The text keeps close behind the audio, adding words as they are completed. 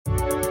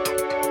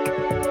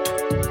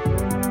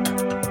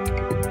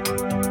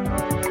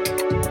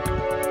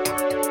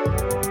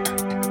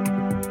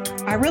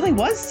really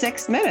was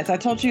 6 minutes. I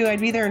told you I'd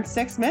be there in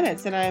 6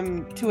 minutes, and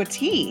I'm to a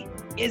T.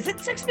 Is it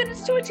 6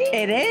 minutes to a T?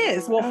 It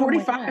is. Well,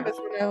 45 is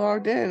when I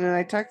logged in, and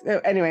I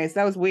texted. Anyways,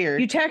 that was weird.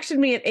 You texted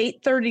me at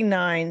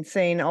 8:39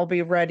 saying I'll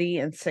be ready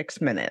in 6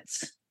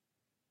 minutes.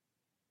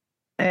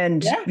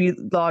 And you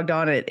logged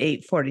on at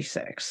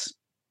 8:46.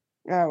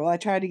 Oh, well, I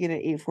tried to get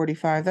it at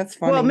 8:45. That's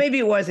funny. Well, maybe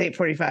it was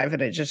 8:45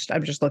 and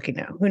I'm just looking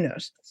now. Who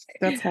knows?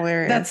 That's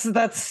hilarious.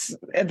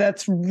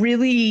 That's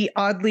really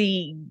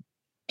oddly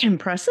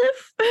impressive.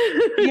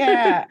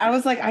 Yeah. I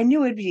was like, I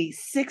knew it'd be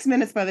 6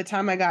 minutes by the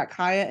time I got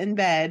Kaya in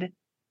bed.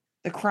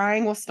 The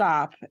crying will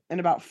stop in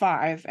about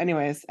 5.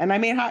 Anyways, and I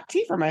made hot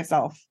tea for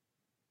myself.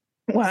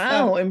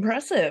 Wow, So,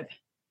 impressive.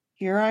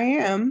 here I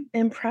am.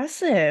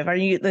 Impressive.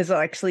 Is it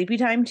like sleepy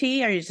time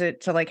tea? Or is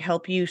it to like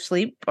help you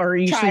sleep? Or are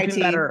you Chai sleeping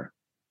tea. better?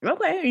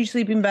 Okay. Are you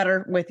sleeping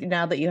better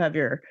now that you have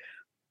your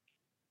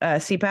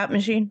CPAP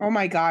machine? Oh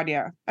my God,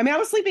 yeah. I mean, I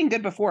was sleeping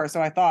good before,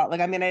 so I thought, I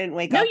didn't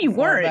wake up. No, you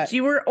weren't.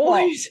 You were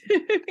always.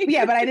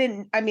 Yeah, but I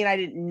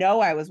didn't know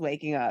I was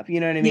waking up.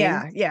 You know what I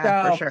mean?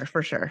 Yeah,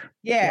 for sure.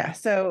 Yeah.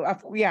 So,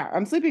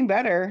 I'm sleeping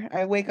better.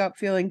 I wake up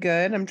feeling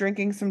good. I'm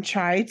drinking some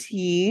chai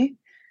tea.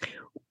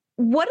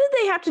 What did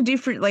they have to do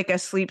for like a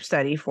sleep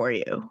study for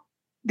you?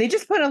 They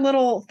just put a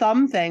little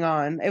thumb thing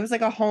on. It was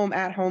like a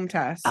at-home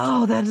test.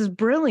 Oh, that is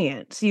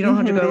brilliant. So you don't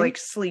have to go like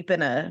sleep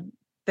in a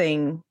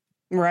thing.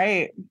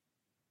 Right.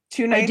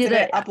 2 nights and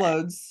it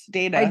uploads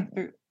data.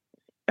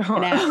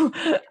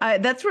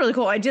 That's really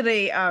cool. I did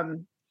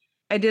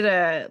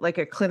a like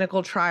a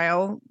clinical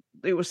trial.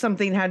 It was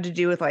something had to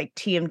do with like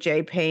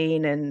TMJ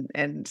pain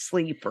and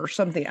sleep or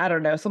something. I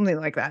don't know, something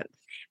like that.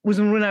 It was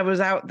when I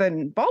was out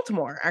in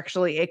Baltimore,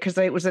 actually, because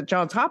it was at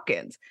Johns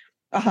Hopkins.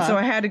 So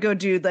I had to go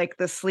do like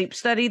the sleep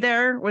study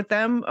there with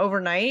them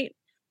overnight.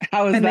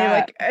 How was that? They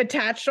like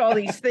attached all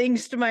these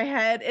things to my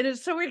head. And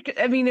it's so weird.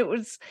 I mean,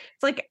 it's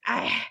like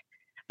I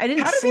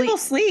didn't. How do people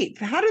sleep?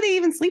 How do they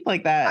even sleep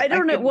like that? I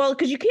don't know. Well,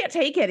 because you can't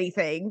take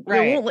anything,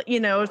 right?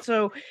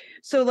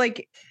 So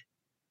like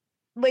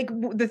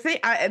the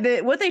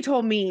thing, what they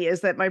told me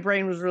is that my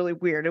brain was really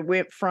weird. It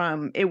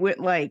went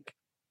like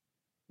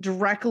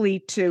directly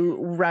to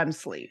REM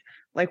sleep.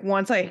 Like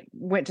once I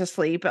went to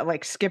sleep, I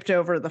like skipped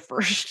over the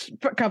first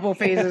couple of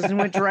phases and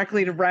went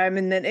directly to REM.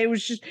 And then it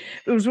was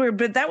weird.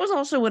 But that was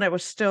also when I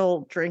was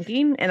still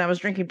drinking, and I was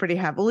drinking pretty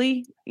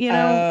heavily,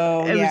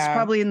 was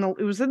probably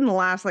it was in the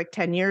last like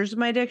 10 years of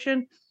my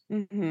addiction.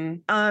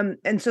 Mm-hmm.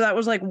 And so that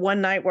was like one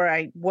night where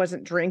I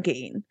wasn't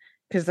drinking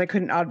because I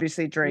couldn't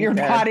obviously drink. Your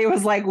body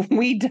was like,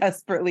 we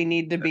desperately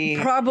need to be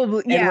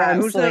probably, yeah.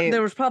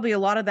 There was probably a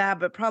lot of that,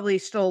 but probably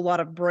still a lot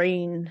of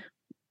brain,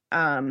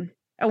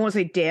 I won't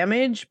say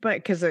damage, but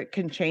because it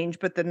can change,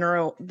 but the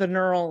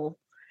neural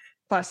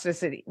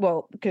plasticity,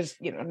 well, because,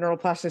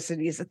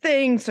 neuroplasticity is a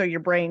thing. So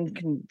your brain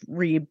can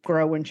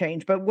regrow and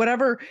change, but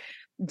whatever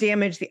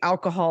damage the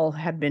alcohol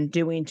had been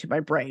doing to my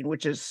brain,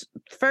 which is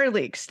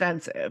fairly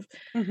extensive.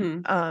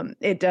 Mm-hmm.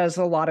 It does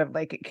a lot of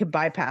like, it can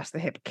bypass the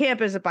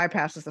hippocampus. It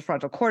bypasses the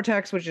frontal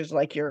cortex, which is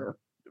like your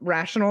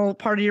rational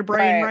part of your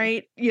brain,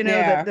 right?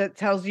 That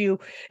tells you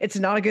it's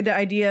not a good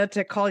idea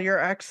to call your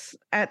ex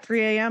at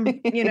 3 a.m.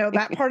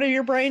 That part of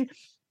your brain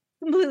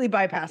completely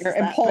bypasses your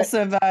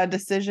impulsive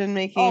decision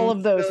making, all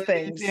of those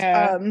things.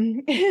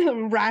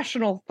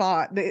 Rational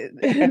thought.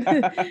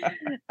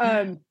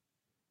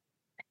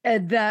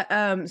 And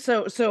that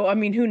so I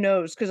mean, who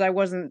knows, because I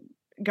wasn't,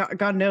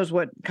 God knows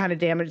what kind of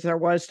damage there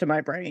was to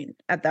my brain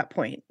at that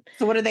point.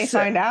 So what did they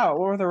find out?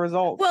 What were the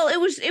results? Well, it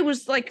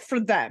was like for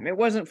them. It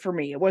wasn't for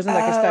me. It wasn't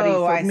like a study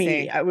for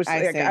me. I was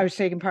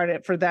taking part in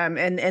it for them.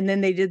 And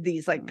then they did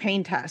these like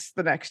pain tests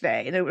the next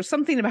day. And it was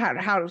something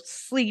about how to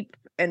sleep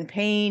and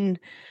pain.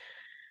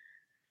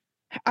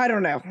 I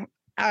don't know.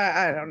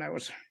 I don't know.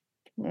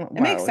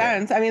 It makes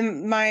sense. I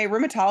mean, my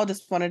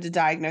rheumatologist wanted to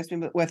diagnose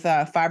me with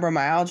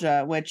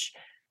fibromyalgia, which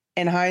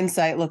in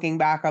hindsight, looking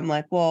back, I'm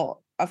like,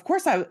 well, of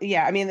course I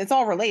mean, it's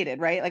all related,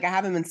 right? Like I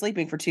haven't been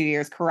sleeping for 2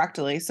 years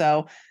correctly.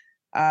 So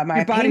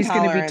my body's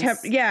going to be right.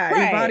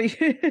 Your body,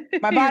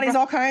 my body's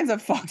all kinds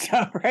of fucked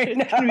up right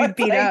now. It's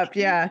beat up.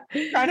 Yeah.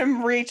 Trying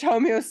to reach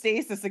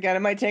homeostasis again. It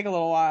might take a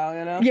little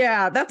while,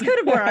 Yeah. That's kind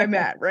of where I'm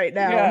at right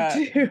now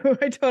too.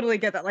 I totally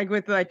get that. Like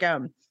with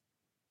the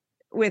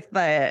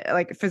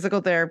like physical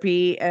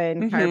therapy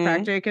and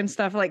chiropractic and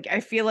stuff. Like, I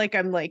feel like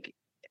I'm like,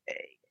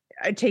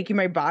 I'm taking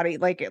my body,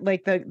 like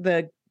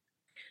the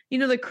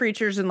the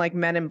creatures in like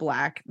Men in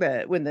Black,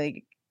 that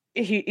when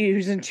he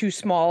was in too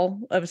small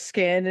of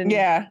skin and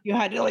you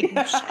had to like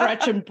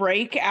stretch and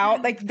break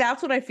out. Like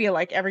that's what I feel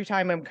like every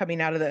time I'm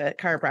coming out of the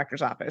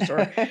chiropractor's office,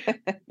 or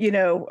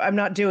I'm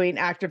not doing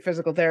active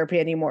physical therapy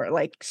anymore,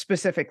 like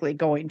specifically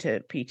going to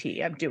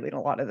PT. I'm doing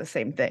a lot of the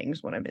same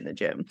things when I'm in the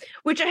gym,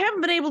 which I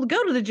haven't been able to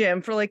go to the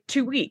gym for like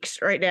 2 weeks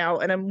right now,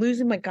 and I'm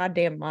losing my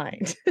goddamn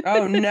mind.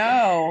 Oh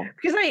no.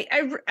 Because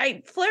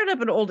I flared up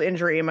an old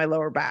injury in my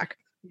lower back,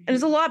 and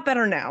it's a lot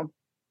better now,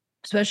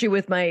 especially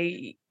with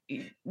my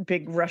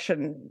big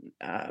Russian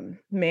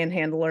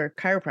manhandler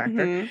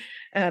chiropractor,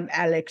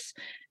 Alex.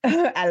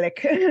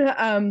 Alec.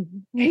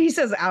 He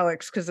says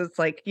Alex because it's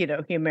like, he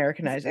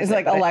Americanizes it's it,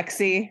 like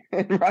Alexi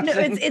in Russian. No,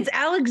 it's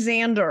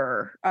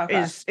Alexander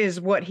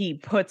is what he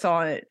puts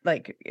on it,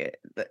 like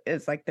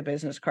it's like the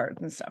business cards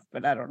and stuff,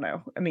 but I don't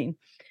know. I mean,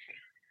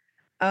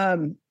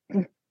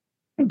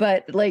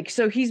 but like,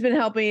 so he's been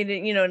helping,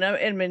 and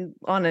I've been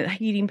on a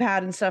heating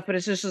pad and stuff, but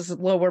it's just this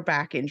lower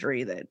back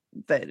injury,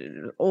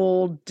 that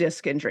old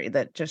disc injury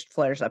that just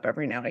flares up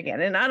every now and again.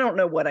 And I don't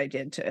know what I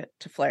did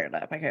to flare it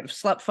up. I could have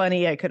slept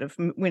funny. I could have,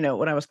 when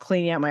I was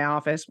cleaning out my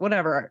office,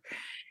 whatever.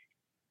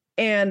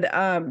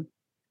 And,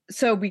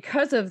 so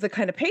because of the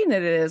kind of pain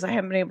that it is, I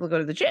haven't been able to go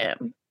to the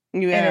gym.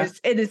 Yeah.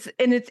 And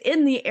it's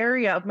in the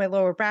area of my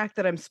lower back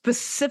that I'm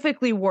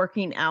specifically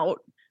working out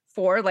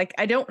for. Like,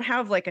 I don't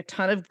have like a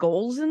ton of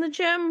goals in the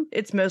gym.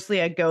 It's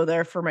mostly I go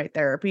there for my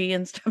therapy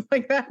and stuff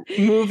like that.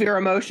 Move your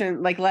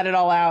emotion, like let it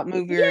all out,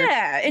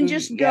 and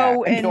just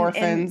go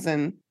endorphins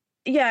and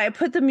yeah, I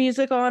put the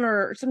music on,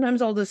 or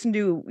sometimes I'll listen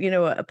to,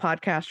 a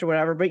podcast or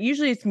whatever, but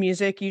usually it's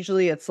music.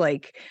 Usually it's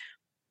like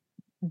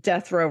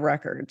Death Row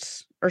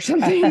Records or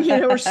something,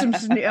 or some,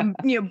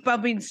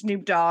 bumping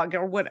Snoop Dogg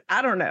or what,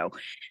 I don't know.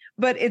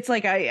 But it's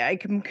like I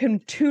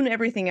can tune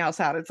everything else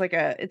out. It's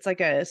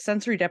like a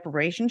sensory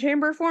deprivation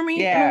chamber for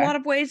me in a lot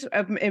of ways,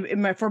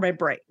 for my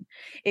brain.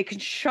 It can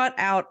shut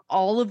out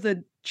all of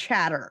the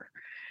chatter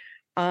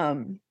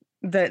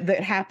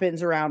that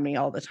happens around me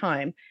all the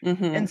time.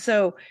 And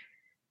so,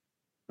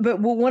 but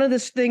one of the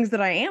things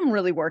that I am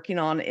really working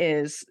on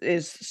is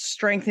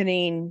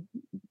strengthening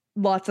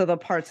lots of the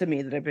parts of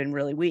me that have been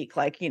really weak.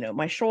 Like,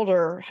 my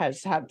shoulder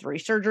has had 3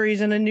 surgeries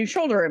and a new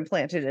shoulder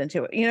implanted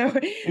into it,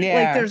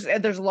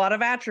 like there's a lot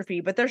of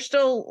atrophy, but there's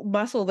still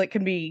muscle that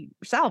can be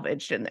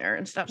salvaged in there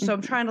and stuff. So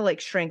I'm trying to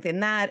like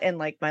strengthen that, and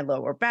like my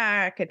lower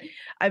back. And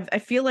I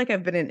feel like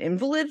I've been an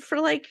invalid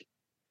for like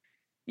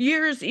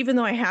years, even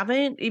though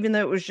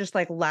it was just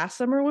like last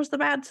summer was the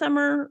bad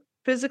summer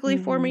physically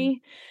for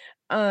me.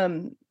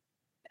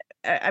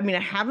 I mean, I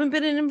haven't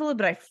been an invalid,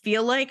 but I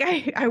feel like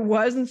I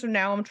was. And so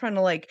now I'm trying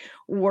to like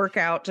work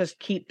out to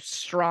keep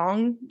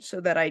strong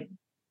so that I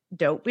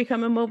don't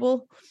become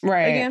immobile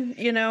again,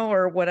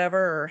 or whatever,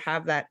 or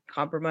have that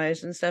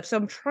compromise and stuff. So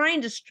I'm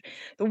trying to,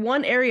 the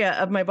one area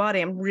of my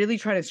body I'm really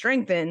trying to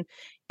strengthen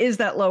is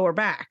that lower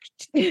back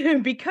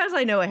because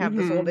I know I have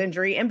this old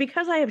injury, and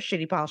because I have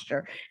shitty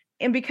posture,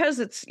 and because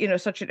it's,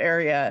 such an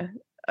area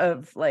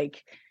of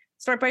like,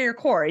 start by your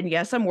core. And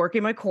yes, I'm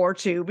working my core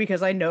too,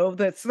 because I know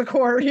that's the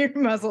core of your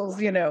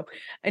muscles, I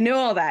know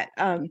all that.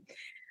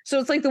 So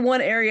it's like the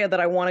one area that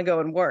I want to go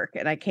and work,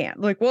 and I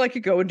can't. Like, well, I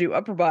could go and do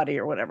upper body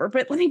or whatever,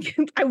 but like,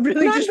 I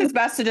really it's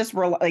best to just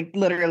like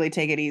literally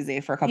take it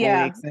easy for a couple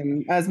of weeks,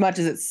 and as much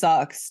as it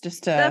sucks,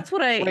 just to that's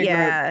what I've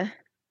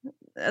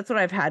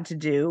had to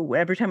do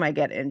every time I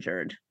get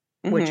injured.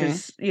 Which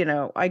is,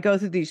 I go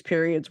through these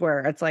periods where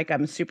it's like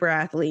I'm a super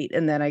athlete,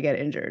 and then I get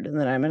injured, and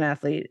then I'm an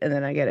athlete, and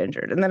then I get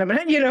injured, and then I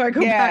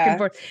go back and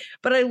forth.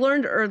 But I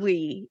learned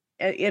early,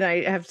 and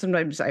I have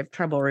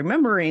trouble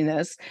remembering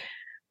this,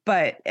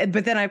 but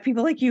then I have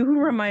people like you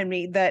who remind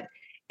me that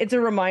it's a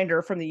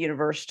reminder from the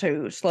universe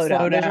to slow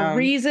down. There's a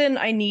reason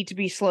I need to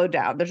be slowed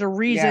down. There's a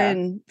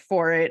reason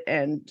for it,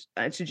 and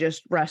to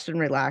just rest and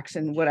relax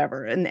and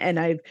whatever. And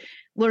I've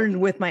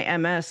learned with my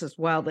MS as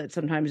well that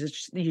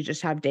sometimes you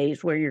just have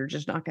days where you're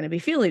just not going to be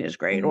feeling as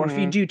great, or if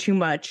you do too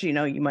much, you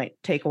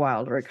might take a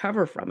while to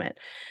recover from it.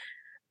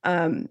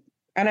 And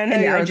I know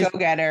you're a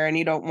go-getter and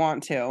you don't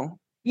want to.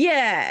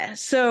 Yeah.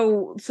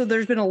 So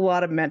there's been a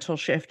lot of mental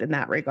shift in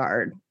that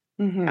regard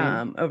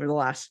over the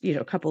last,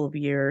 couple of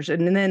years.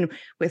 And then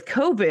with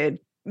COVID,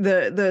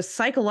 the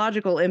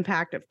psychological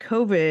impact of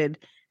COVID,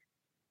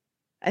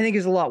 I think,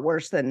 is a lot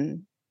worse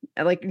than,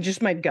 like,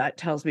 just my gut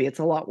tells me it's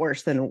a lot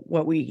worse than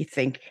what we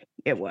think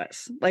it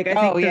was. Like,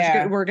 I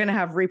think we're going to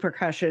have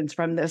repercussions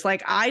from this.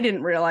 Like, I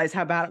didn't realize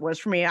how bad it was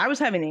for me. I was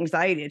having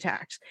anxiety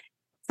attacks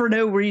for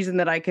no reason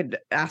that I could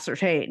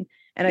ascertain.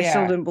 And I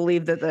still didn't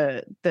believe that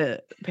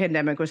the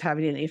pandemic was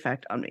having any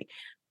effect on me.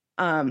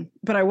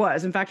 But I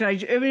was. In fact, I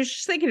was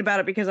just thinking about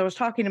it because I was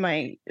talking to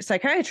my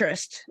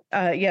psychiatrist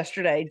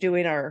yesterday,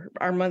 doing our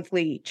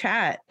monthly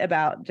chat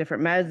about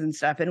different meds and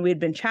stuff. And we'd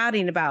been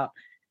chatting about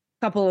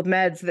a couple of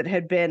meds that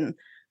had been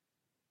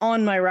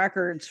on my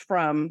records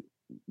from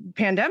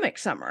pandemic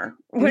summer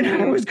when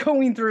I was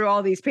going through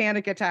all these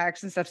panic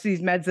attacks and stuff. So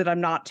these meds that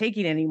I'm not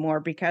taking anymore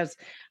because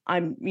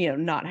I'm,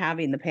 not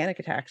having the panic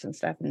attacks and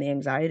stuff and the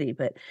anxiety.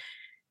 But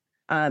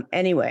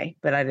anyway,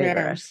 but I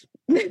digress.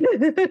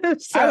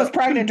 So, I was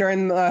pregnant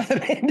during the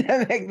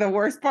pandemic, the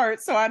worst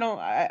part. So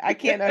I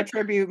can't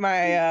attribute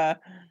my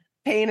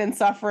pain and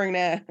suffering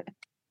to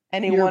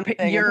any one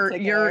thing.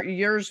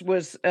 Yours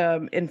was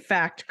in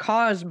fact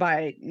caused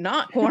by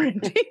not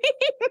quarantining.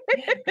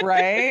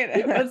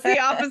 Right? That's the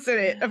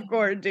opposite of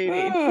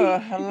quarantining.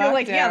 You're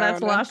like, yeah, that's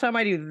the last time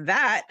I do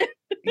that.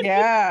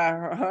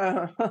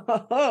 Yeah.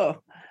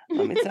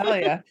 Let me tell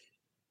you.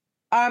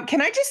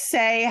 Can I just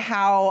say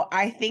how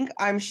I think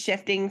I'm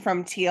shifting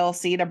from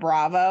TLC to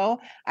Bravo?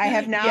 I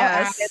have now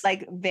added Yes.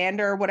 like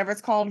whatever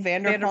it's called,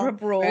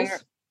 Vanderpump Rules.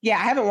 Yeah,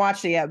 I haven't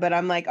watched it yet, but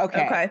I'm like,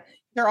 okay.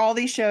 There are all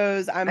these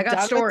shows. I got done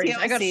with stories.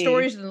 I got TLC.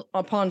 stories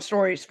upon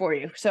stories for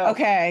you. So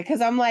Okay, because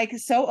I'm like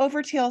so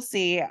over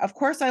TLC. Of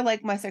course, I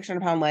like my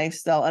 600-pound life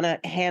still, and a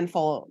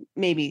handful,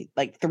 maybe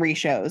like 3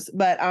 shows.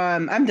 But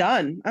I'm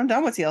done. I'm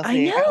done with TLC. I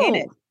know. I hate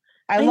it.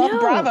 I love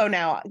Bravo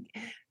now.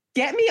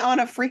 Get me on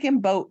a freaking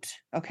boat,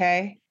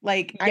 okay?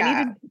 Like,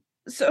 I need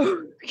to.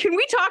 So can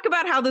we talk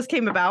about how this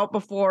came about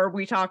before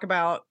we talk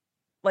about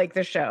like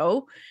the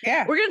show?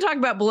 Yeah. We're gonna talk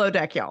about Below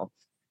Deck, y'all.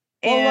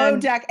 Below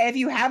Deck. If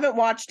you haven't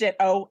watched it,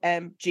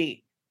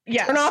 OMG.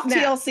 Yeah. Turn off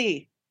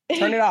TLC.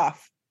 Turn it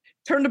off.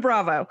 Turn to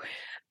Bravo.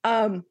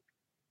 Oh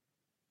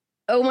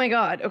my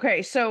God.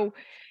 Okay, so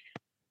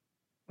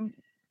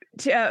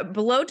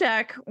Below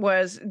Deck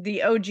was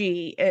the OG.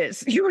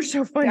 You were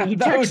so funny. He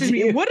texted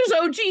me, "What is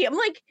OG?" I'm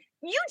like,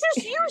 you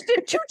just used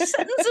it 2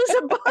 sentences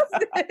above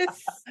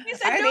this. You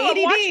said, "No,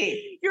 I'm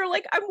watching." You're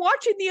like, "I'm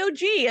watching the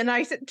OG," and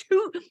I said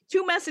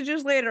two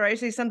messages later, I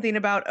say something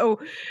about, "Oh,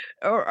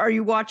 or are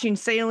you watching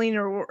Sailing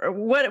or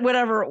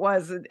whatever it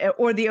was,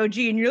 or the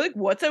OG?" And you're like,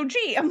 "What's OG?"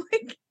 I'm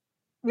like,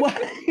 what?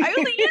 I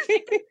only used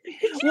it.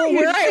 Well,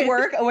 where I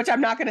work, which I'm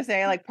not going to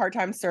say, like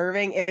part-time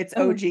serving, it's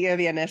OG of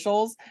the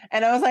initials.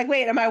 And I was like,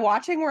 wait, am I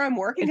watching where I'm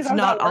working? It's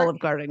not Olive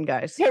Garden,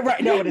 guys. Yeah,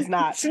 right. No, it is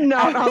not. It's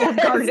not Olive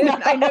Garden.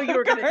 I know you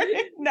were going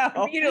to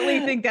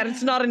immediately think that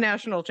it's not a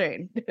national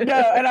chain.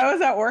 No, and I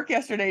was at work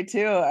yesterday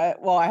too. I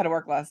had to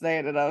work last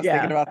night, and I was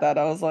thinking about that.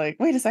 I was like,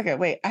 wait a second,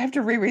 wait, I have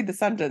to reread the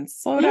sentence.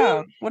 Slow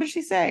down. What is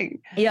she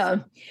saying? Yeah.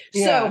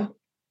 So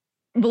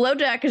Below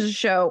Deck is a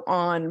show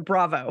on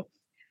Bravo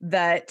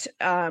that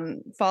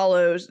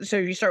follows. So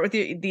you start with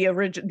the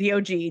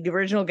OG, the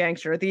original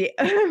gangster. The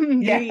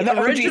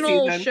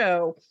original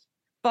show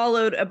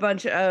followed a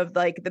bunch of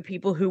like the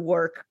people who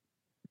work,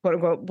 quote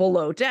unquote,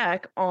 below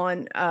deck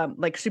on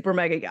like super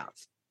mega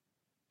yachts.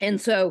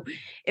 And so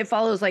it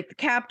follows like the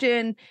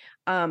captain,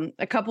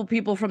 a couple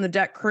people from the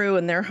deck crew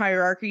and their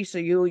hierarchy. So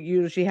you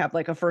usually have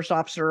like a first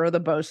officer or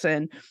the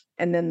bosun,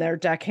 and then their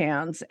deck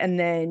hands, and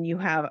then you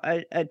have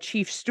a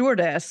chief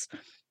stewardess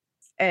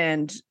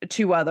and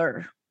 2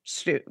 other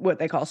what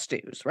they call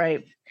stews,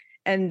 right?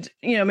 And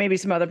maybe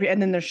some other people,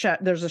 and then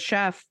there's a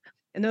chef,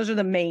 and those are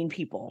the main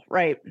people,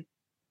 right?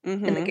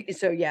 Mm-hmm.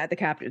 And the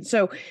captain.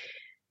 So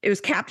it was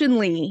Captain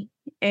Lee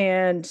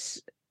and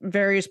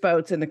various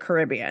boats in the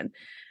Caribbean,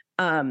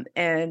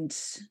 and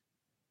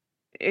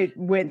it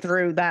went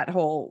through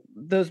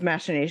those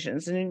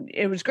machinations, and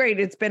it was great.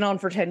 It's been on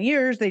for 10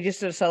 years. They just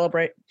did a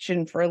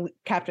celebration for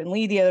Captain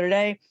Lee the other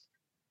day,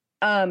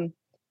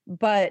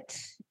 but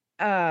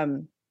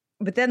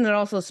then it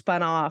also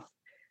spun off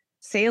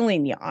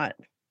Sailing Yacht.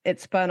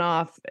 It spun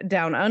off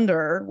Down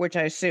Under, which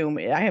I assume,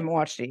 I haven't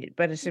watched it,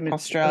 but I assume it's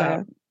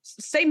Australia.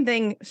 Same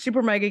thing,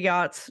 super mega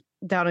yachts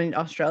down in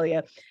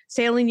Australia.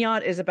 Sailing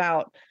Yacht is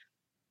about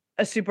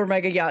a super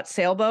mega yacht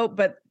sailboat,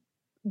 but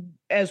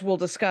as we'll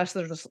discuss,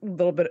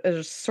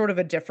 there's sort of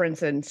a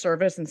difference in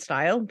service and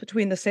style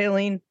between the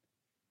sailing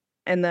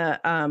and the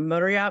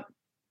motor yacht.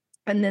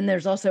 And then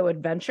there's also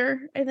Adventure,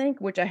 I think,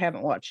 which I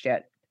haven't watched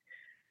yet,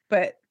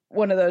 but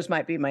one of those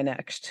might be my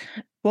next.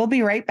 We'll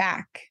be right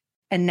back.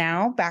 And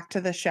now back to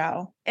the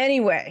show.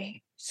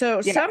 Anyway, so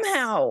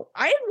somehow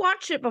I had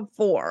watched it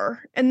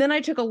before, and then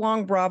I took a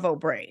long Bravo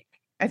break.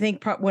 I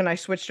think when I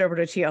switched over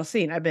to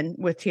TLC, and I've been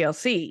with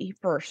TLC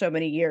for so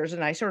many years,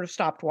 and I sort of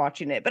stopped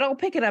watching it, but I'll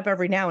pick it up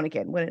every now and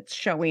again when it's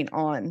showing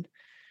on,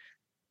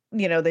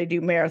 they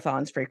do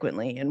marathons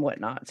frequently and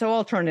whatnot. So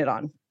I'll turn it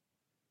on.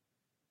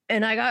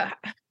 And I got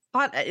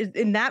caught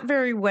in that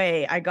very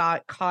way. I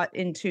got caught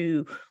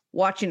into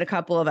watching a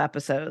couple of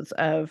episodes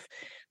of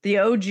the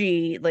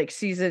OG, like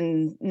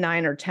season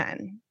 9 or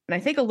 10. And I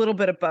think a little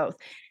bit of both,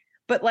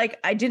 but like,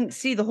 I didn't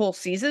see the whole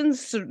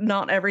seasons. So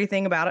not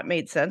everything about it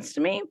made sense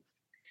to me.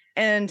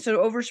 And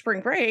so over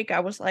spring break, I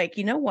was like,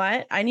 you know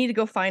what? I need to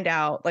go find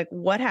out like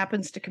what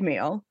happens to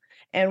Camille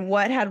and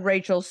what had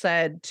Rachel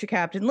said to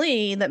Captain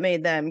Lee that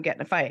made them get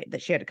in a fight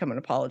that she had to come and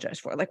apologize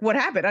for. Like what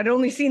happened? I'd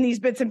only seen these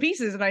bits and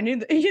pieces, and I knew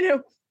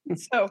that,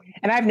 So,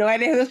 and I have no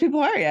idea who those people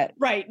are yet.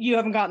 Right. You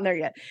haven't gotten there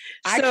yet.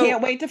 I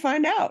can't wait to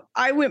find out.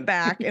 I went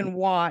back and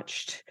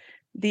watched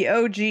the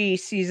OG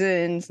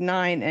seasons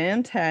 9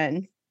 and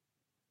 10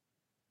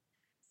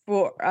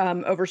 for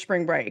over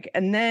spring break.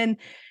 And then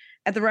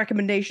at the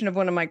recommendation of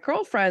one of my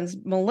girlfriends,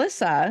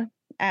 Melissa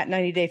at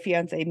 90 Day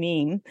Fiance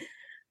Meme,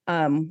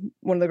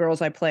 one of the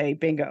girls I play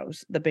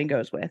the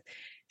bingos with,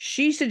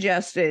 she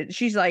suggested,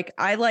 she's like,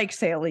 I like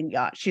Sailing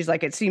Yacht. She's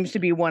like, it seems to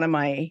be one of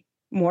my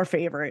more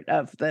favorite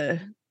of the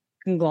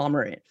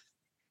conglomerate.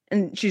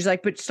 And she's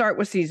like, but start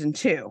with season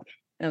 2. And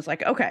I was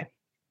like, okay.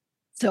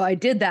 So I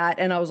did that,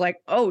 and I was like,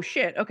 oh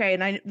shit. Okay.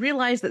 And I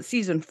realized that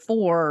season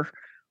 4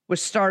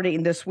 was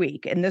starting this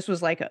week. And this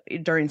was like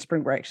during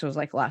spring break. So it was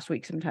like last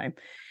week sometime.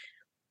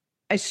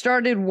 I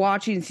started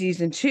watching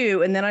season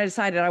 2, and then I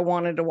decided I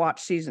wanted to watch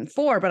season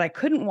 4, but I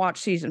couldn't watch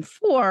season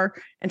 4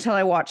 until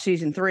I watched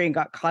season 3 and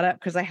got caught up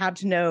because I had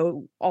to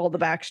know all the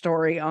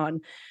backstory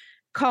on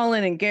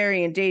Colin and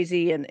Gary and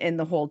Daisy and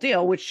the whole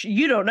deal, which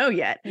you don't know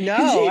yet.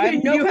 No, I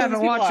have no you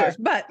haven't watched this,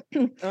 but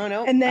oh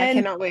no, and then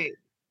I cannot wait.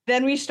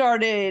 Then we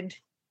started.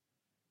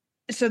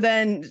 So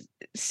then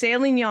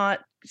Sailing Yacht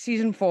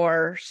season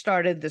 4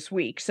 started this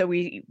week. So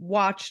we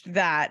watched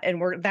that,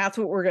 and that's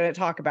what we're going to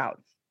talk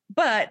about.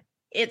 But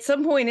at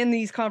some point in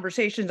these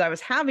conversations I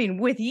was having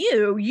with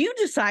you, you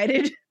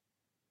decided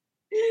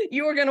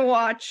you were going to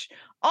watch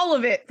all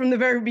of it from the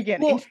very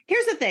beginning. Well,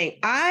 here's the thing.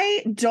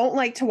 I don't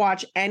like to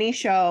watch any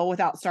show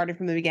without starting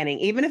from the beginning,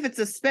 even if it's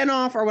a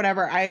spinoff or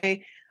whatever.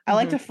 I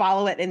like to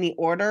follow it in the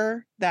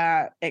order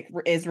that it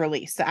is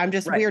released. I'm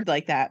just weird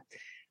like that.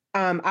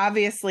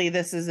 Obviously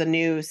this is a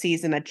new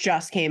season that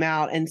just came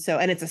out. And it's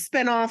a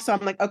spinoff. So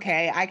I'm like,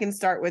 okay, I can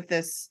start with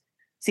this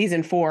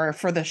season 4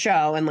 for the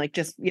show and like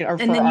just, you know,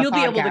 and then you'll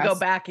be able to go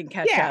back and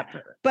catch up.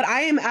 But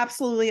I am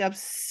absolutely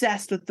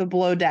obsessed with the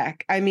Below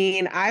Deck. I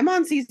mean, I'm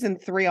on season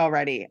 3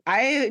 already.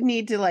 I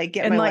need to like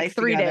get my life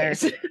 3 together.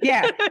 Days.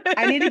 Yeah,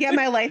 I need to get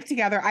my life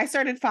together. I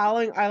started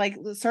following. I like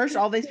searched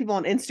all these people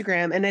on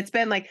Instagram, and it's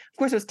been like, of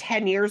course, it was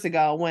 10 years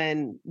ago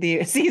when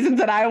the seasons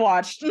that I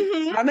watched. I'm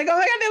like, oh my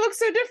god, they look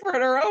so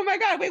different, or oh my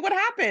god, wait, what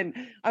happened?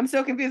 I'm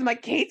so confused. I'm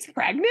like, Kate's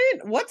pregnant?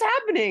 What's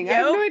happening? I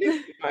have no idea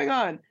what's going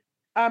on.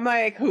 I'm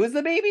like, who's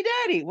the baby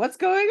daddy? What's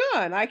going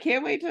on? I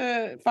can't wait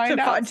to find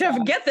out.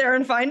 To get there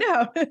and find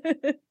out.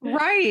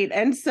 Right.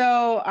 And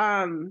so,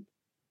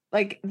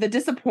 like the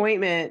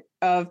disappointment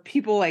of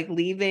people like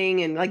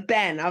leaving and like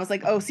Ben, I was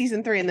like, oh,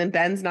 season 3. And then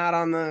Ben's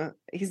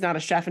he's not a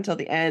chef until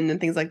the end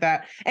and things like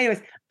that.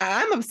 Anyways,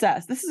 I'm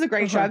obsessed. This is a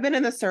great show. I've been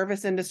in the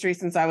service industry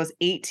since I was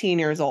 18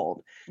 years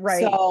old.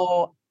 Right.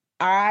 So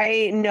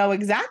I know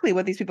exactly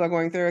what these people are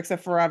going through,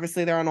 except for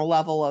obviously they're on a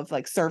level of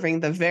like serving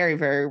the very,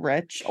 very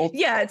rich.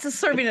 Yeah, it's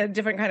serving a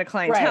different kind of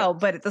clientele,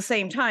 but at the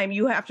same time,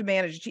 you have to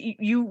manage.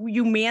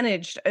 You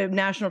managed a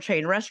national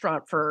chain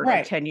restaurant for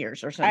like 10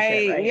 years or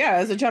something. Right? Yeah,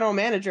 as a general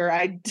manager,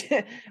 I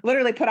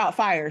literally put out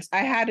fires. I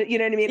had, you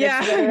know what I mean?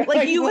 Yeah,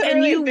 like you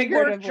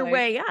worked your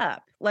way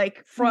up.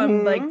 Like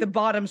from like the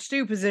bottom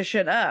stew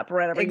position up,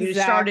 right? Exactly. You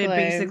started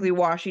basically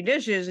washing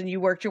dishes, and you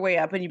worked your way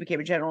up, and you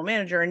became a general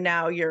manager, and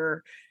now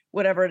you're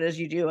whatever it is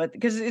you do,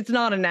 because it's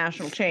not a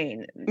national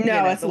chain.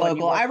 No, it's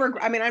local. I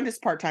mean, I'm just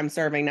part-time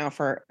serving now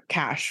for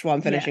cash while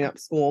I'm finishing up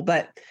school,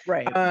 but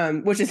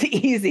which is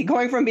easy.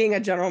 Going from being a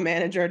general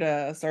manager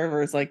to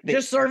servers, like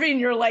just serving,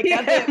 you're like,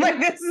 like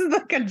this is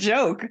like a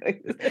joke.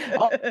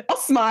 I'll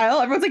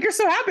smile. Everyone's like, you're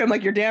so happy. I'm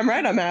like, you're damn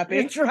right I'm happy.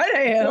 That's right,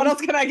 I am. What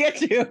else can I get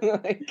you?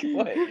 Like,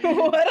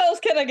 what else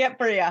can I get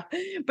for you?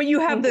 But you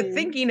have the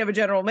thinking of a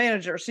general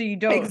manager, so you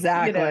don't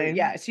exactly.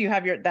 So you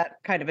have that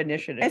kind of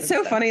initiative. It's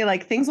so funny.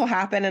 Like things will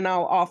happen, and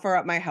I'll offer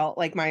up my help,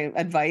 like my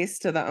advice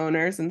to the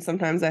owners. And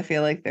sometimes I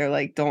feel like they're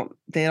like,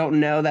 they don't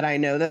know that I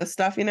know this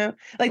stuff, you know,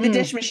 like the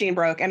dish machine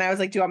broke. And I was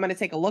like, do you want me to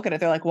take a look at it?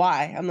 They're like,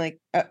 why? I'm like,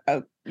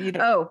 you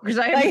don't. Oh, because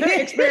I have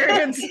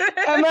experience.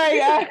 I'm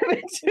like, I've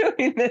been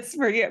doing this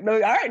for years. No, all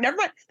right, never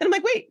mind. Then I'm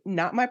like, wait,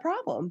 not my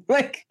problem.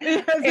 Like,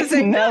 it's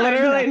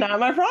literally not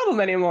my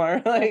problem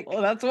anymore. Like,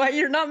 well, that's why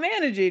you're not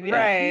managing. Yeah.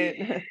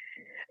 Right.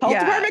 Health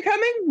department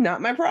coming?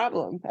 Not my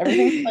problem.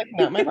 Everything's like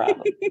not my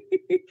problem.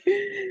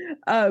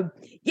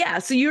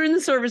 So you're in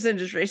the service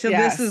industry. So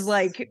this is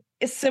like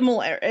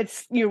similar.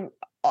 It's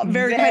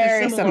very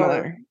kind of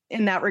similar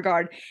in that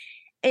regard.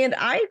 And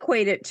I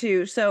equate it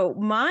to, so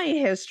my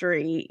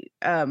history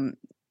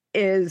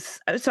is,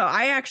 so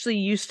I actually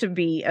used to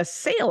be a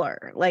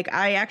sailor. Like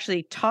I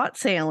actually taught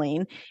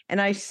sailing,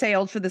 and I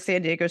sailed for the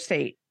San Diego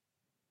State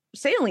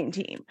sailing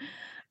team.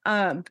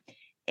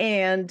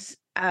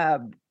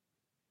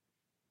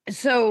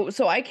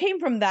 So I came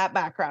from that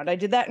background. I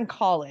did that in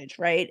college,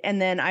 right?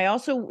 And then I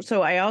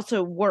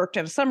also worked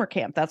at a summer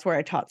camp. That's where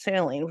I taught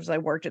sailing, was I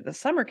worked at the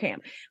summer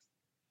camp.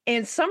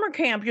 And summer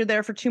camp, you're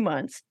there for 2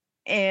 months,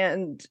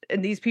 and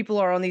these people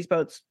are on these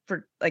boats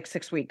for like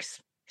 6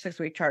 weeks,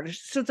 6-week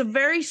charters. So it's a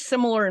very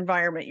similar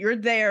environment. You're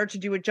there to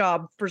do a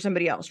job for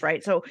somebody else,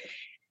 right? So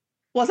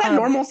was that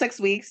normal 6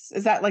 weeks?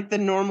 Is that like the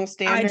normal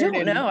standard?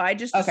 I don't know. I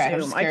just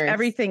assume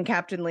everything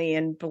Captain Lee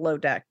and Below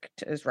Deck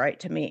is right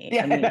to me.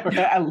 Yeah, I mean, we're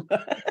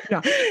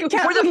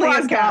the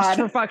broadcast,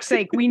 for fuck's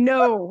sake. We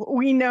know.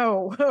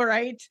 All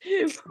right.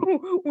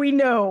 We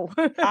know.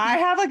 I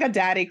have like a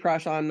daddy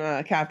crush on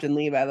Captain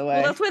Lee, by the way.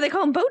 Well, that's why they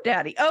call him Boat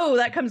Daddy. Oh,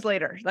 that comes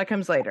later.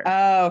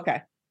 Oh,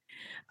 okay.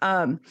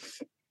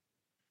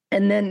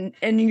 And then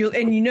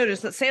you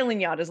notice that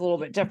Sailing Yacht is a little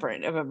bit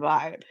different of a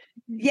vibe.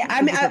 Yeah,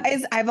 I mean,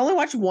 I've only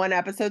watched one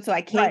episode, so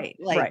I can't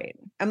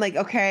I'm like,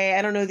 okay,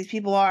 I don't know who these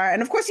people are.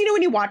 And of course,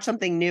 when you watch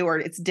something new or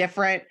it's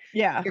different,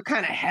 you're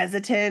kind of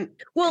hesitant.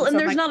 Well, and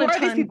there's not a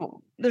ton.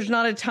 There's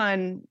not a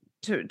ton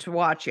to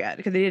watch yet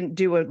because they didn't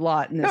do a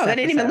lot in this. No, they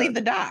didn't even leave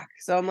the dock.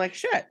 So I'm like,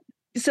 shit.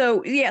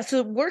 So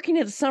working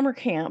at a summer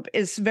camp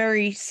is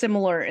very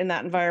similar in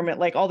that environment.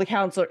 Like all the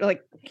counselors,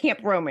 like camp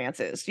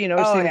romances,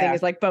 Oh, same thing yeah.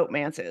 as like boat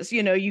mances.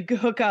 You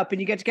hook up and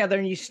you get together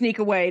and you sneak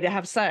away to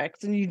have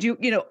sex and you do,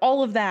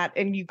 all of that.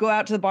 And you go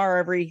out to the bar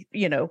every,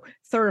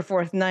 third or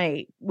fourth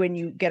night when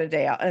you get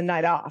a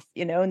night off,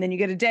 and then you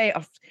get a day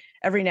off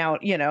every now,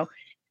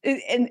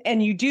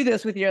 and you do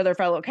this with your other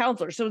fellow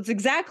counselors. So it's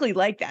exactly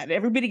like that.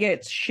 Everybody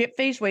gets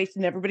shit-faced wasted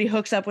and everybody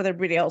hooks up with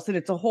everybody else. And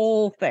it's a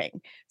whole thing.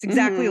 It's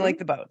exactly like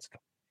the boats.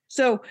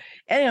 So,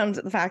 and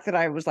the fact that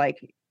I was like,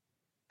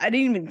 I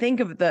didn't even think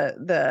of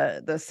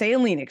the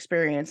sailing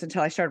experience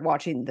until I started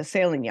watching the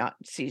sailing yacht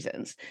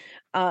seasons.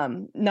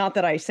 Not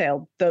that I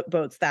sailed the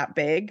boats that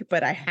big,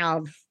 but I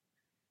have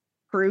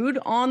crewed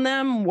on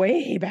them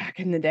way back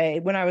in the day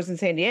when I was in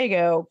San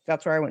Diego.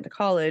 That's where I went to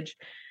college.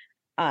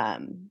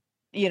 And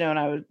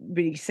I would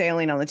be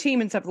sailing on the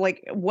team and stuff.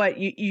 Like what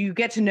you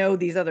get to know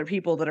these other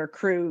people that are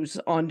crews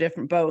on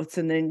different boats,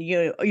 and then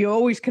you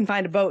always can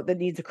find a boat that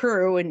needs a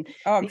crew, and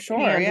I'm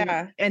sure,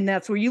 yeah. and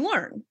that's where you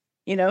learn.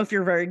 If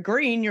you're very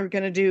green, you're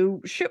going to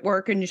do shit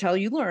work until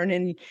you learn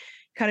and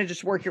kind of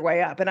just work your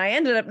way up. And I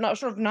ended up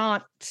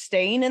not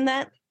staying in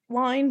that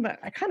line, but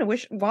I kind of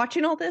wish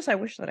watching all this, I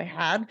wish that I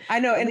had. I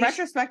know. In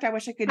retrospect, I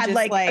wish I could had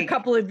just like a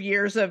couple of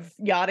years of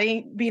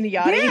yachting, being a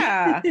yachting.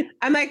 Yeah.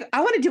 I'm like,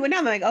 I want to do it now.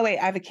 I'm like, oh wait,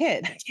 I have a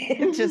kid. I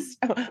can't just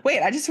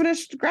wait. I just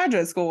finished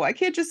graduate school. I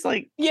can't just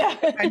like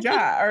my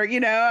job or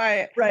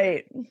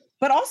right.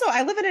 But also,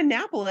 I live in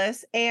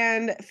Annapolis,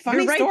 and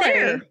funny You're right story.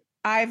 there.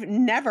 I've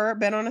never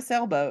been on a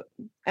sailboat,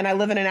 and I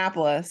live in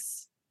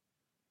Annapolis.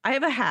 I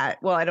have a hat.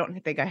 Well, I don't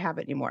think I have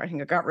it anymore. I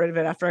think I got rid of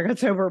it after I got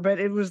sober, but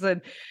it was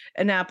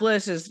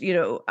Annapolis is,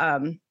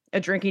 a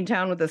drinking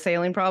town with a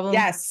sailing problem.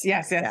 Yes.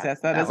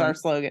 That is our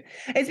slogan.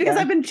 It's because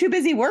I've been too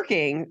busy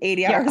working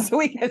 80 hours a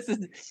week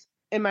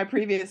in my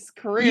previous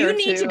career. You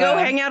need to go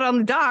hang out on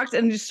the docks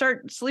and just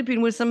start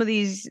sleeping with some of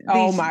these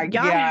oh my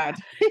God.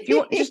 If you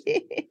want, just,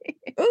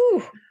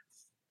 ooh.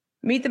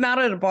 Meet them out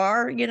at a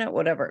bar,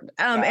 whatever.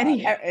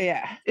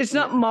 Yeah. It's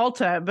not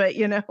Malta, but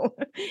Lord.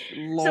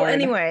 So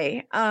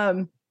anyway,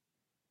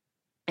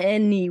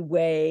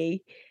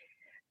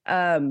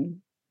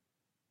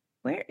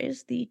 where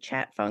is the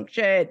chat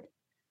function?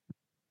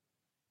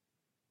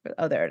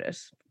 Oh, there it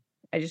is.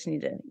 I just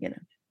need to, this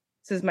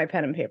is my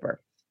pen and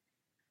paper.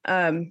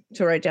 To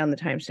write down the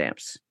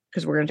timestamps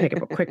because we're going to take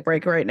a quick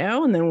break right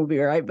now, and then we'll be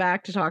right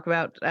back to talk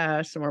about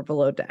some more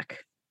Below Deck.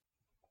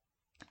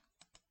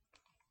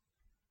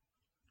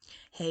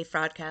 Hey,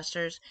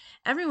 fraudcasters.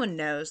 Everyone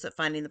knows that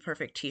finding the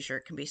perfect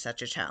t-shirt can be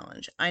such a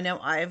challenge. I know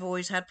I've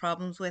always had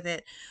problems with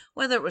it,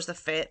 whether it was the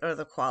fit or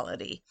the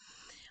quality.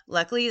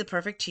 Luckily, the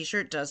perfect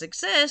t-shirt does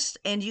exist,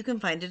 and you can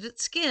find it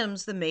at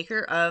Skims, the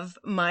maker of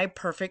my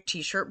perfect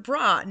t-shirt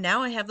bra.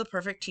 Now I have the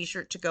perfect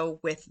t-shirt to go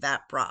with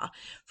that bra.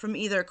 From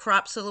either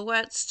crop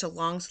silhouettes to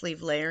long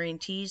sleeve layering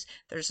tees,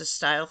 there's a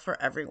style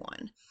for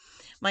everyone.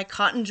 My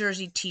cotton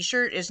jersey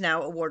t-shirt is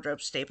now a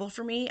wardrobe staple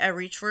for me. I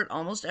reach for it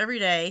almost every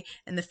day,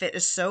 and the fit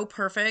is so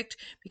perfect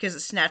because it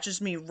snatches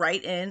me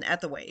right in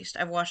at the waist.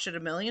 I've washed it a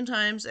million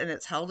times, and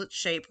it's held its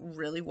shape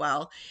really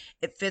well.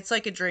 It fits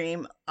like a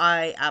dream.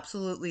 I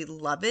absolutely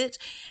love it.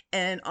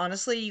 And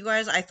honestly, you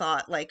guys, I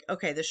thought like,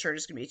 okay, this shirt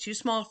is going to be too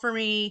small for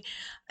me,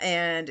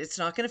 and it's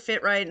not going to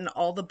fit right, and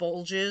all the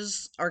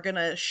bulges are going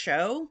to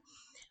show.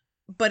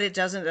 But it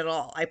doesn't at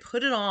all. I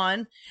put it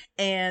on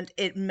and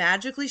it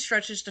magically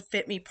stretches to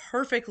fit me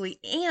perfectly,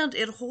 and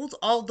it holds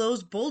all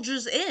those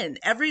bulges in.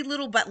 Every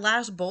little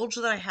last bulge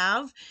that I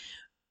have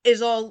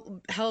is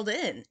all held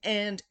in,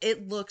 and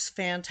it looks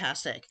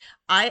fantastic.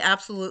 I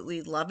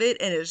absolutely love it,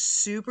 and it is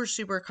super,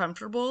 super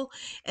comfortable,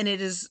 and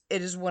it is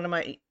one of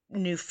my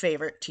new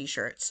favorite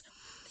t-shirts.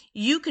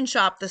 You can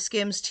shop the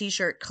Skims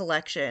t-shirt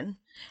collection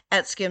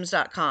at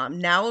skims.com,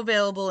 now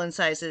available in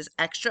sizes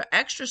extra,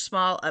 extra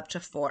small up to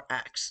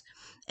 4X.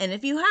 And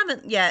if you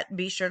haven't yet,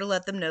 be sure to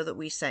let them know that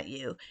we sent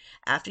you.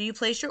 After you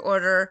place your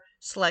order,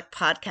 select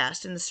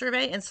podcast in the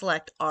survey and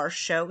select our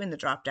show in the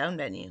drop-down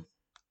menu.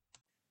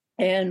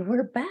 And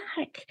we're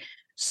back.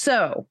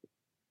 So,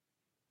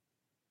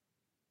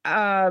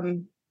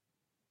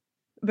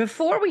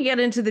 before we get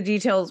into the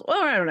details,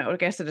 well, I don't know. I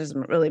guess it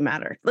doesn't really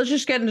matter. Let's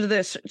just get into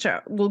this show.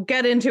 We'll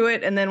get into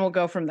it and then we'll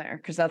go from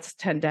there because that's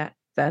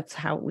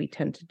how we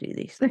tend to do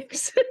these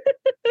things.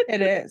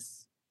 It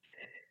is.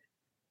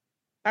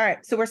 All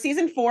right. So we're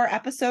season 4,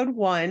 episode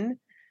 1.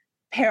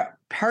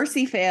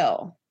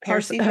 Parsifal.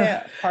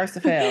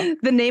 Parsifal.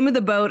 The name of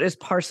the boat is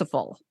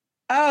Parsifal.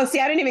 Oh, see,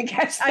 I didn't even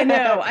catch that.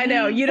 I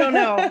know. You don't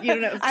know.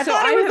 I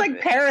thought it was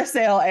like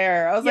parasail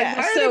air. I was like,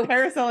 why are they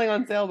parasailing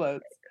on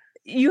sailboats?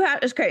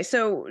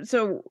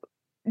 So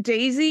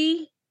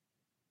Daisy,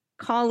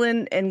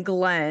 Colin, and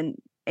Glenn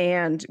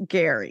and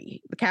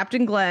Gary,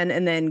 Captain Glenn,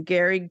 and then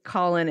Gary,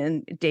 Colin,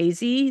 and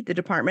Daisy, the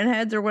department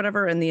heads or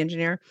whatever, and the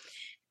engineer.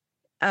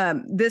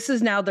 This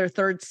is now their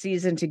 3rd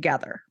season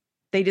together.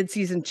 They did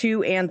season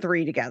 2 and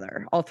 3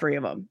 together, all 3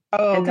 of them.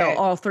 Oh, okay. And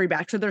all 3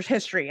 back. So there's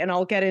history, and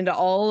I'll get into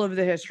all of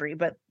the history,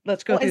 but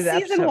let's go through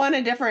that. Season 1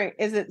 a different,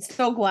 is it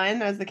still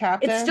Glenn as the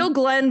captain? It's still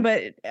Glenn,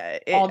 but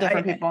all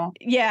different people.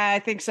 Yeah, I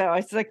think so.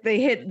 It's like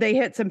they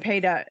hit some pay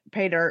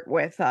dirt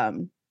with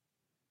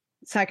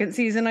second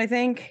season, I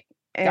think.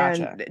 And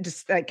Gotcha.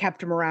 just like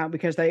kept them around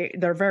because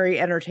they're very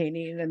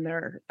entertaining and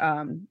they're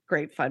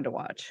great fun to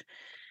watch.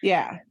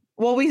 Yeah.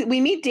 Well, we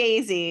meet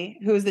Daisy,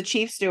 who is the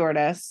chief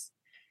stewardess,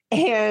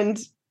 and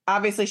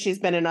obviously she's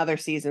been in other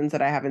seasons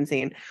that I haven't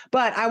seen.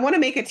 But I want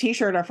to make a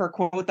t-shirt of her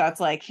quote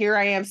that's like, "Here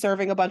I am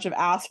serving a bunch of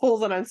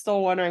assholes and I'm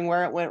still wondering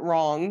where it went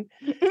wrong."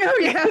 Oh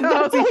yeah,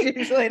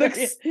 That's like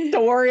the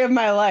story of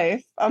my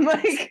life. I'm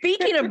like,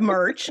 speaking of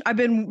merch,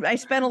 I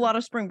spent a lot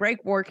of spring break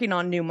working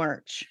on new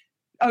merch.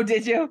 Oh,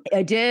 did you?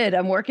 I did.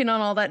 I'm working on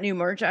all that new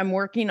merch. I'm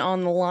working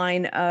on the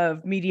line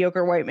of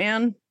mediocre white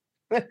man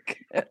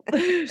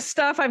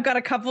stuff. I've got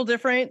a couple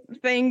different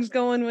things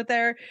going with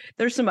there.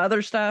 There's some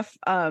other stuff.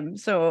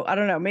 So I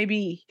don't know,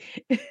 maybe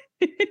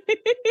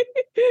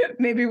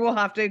maybe we'll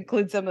have to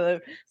include some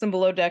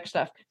below deck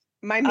stuff.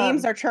 My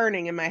memes are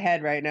churning in my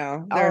head right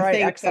now. There all are right,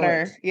 things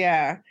excellent.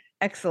 yeah.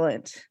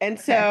 Excellent. And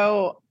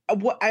so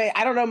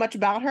I don't know much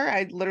about her.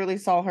 I literally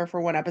saw her for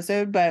one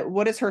episode, but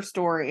what is her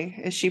story?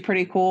 Is she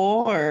pretty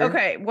cool or?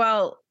 Okay,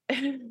 well,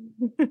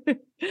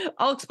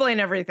 I'll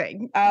explain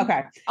everything.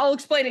 Okay. I'll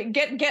explain it.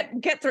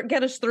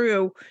 Get us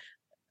through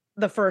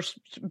the first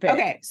bit.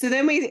 Okay. So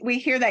then we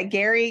hear that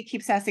Gary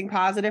keeps testing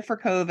positive for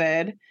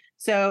COVID,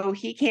 so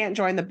he can't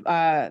join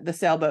the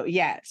sailboat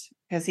yet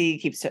because he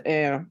keeps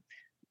because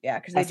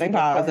testing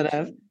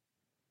positive.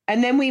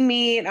 And then we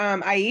meet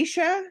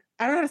Aisha.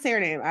 I don't know how to say her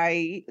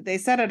name. They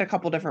said it a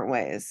couple different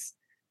ways.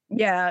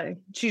 Yeah,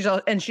 she's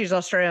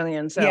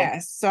Australian. So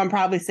yes, so I'm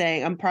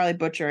probably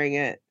butchering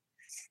it.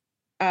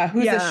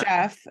 Who's the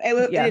chef?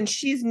 And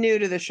she's new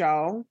to the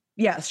show.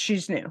 Yes,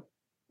 she's new.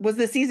 Was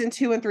the season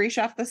 2 and 3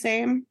 chef the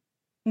same?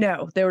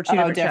 No, they were two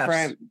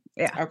different chefs.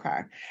 Yeah.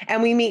 Okay.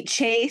 And we meet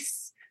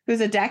Chase, who's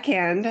a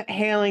deckhand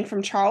hailing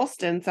from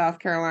Charleston, South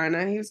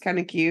Carolina. He was kind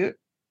of cute.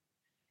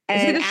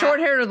 Is he the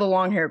short-haired or the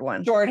long-haired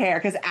one? Short hair,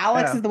 because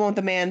Alex is the one with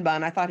the man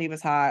bun. I thought he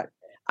was hot.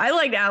 I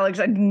liked Alex.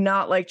 I did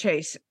not like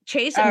Chase.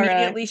 Chase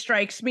immediately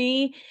strikes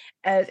me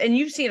as, and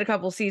you've seen a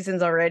couple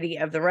seasons already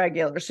of the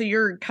regular, so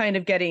you're kind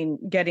of getting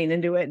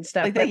into it and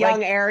stuff. Like the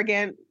young,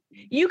 arrogant.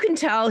 You can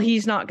tell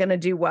he's not going to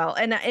do well,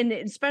 and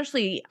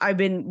especially I've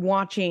been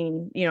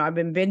watching. I've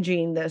been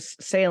binging this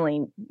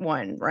sailing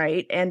one,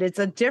 right? And it's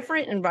a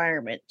different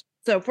environment.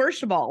 So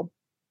first of all,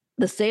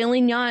 the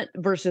sailing yacht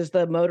versus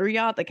the motor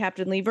yacht, the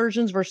Captain Lee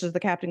versions versus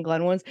the Captain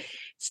Glenn ones,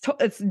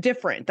 it's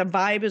different. The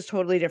vibe is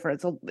totally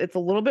different. It's a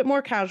little bit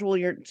more casual.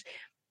 You're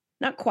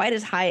not quite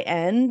as high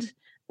end,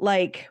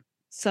 like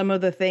some of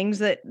the things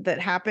that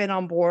happen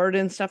on board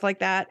and stuff like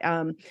that.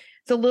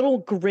 It's a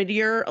little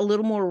grittier, a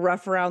little more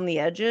rough around the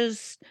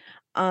edges,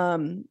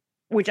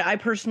 which I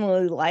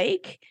personally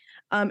like.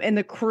 And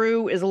the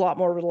crew is a lot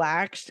more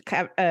relaxed.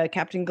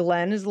 Captain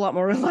Glenn is a lot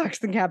more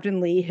relaxed than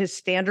Captain Lee. His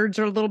standards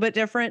are a little bit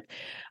different.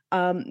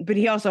 But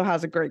he also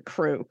has a great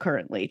crew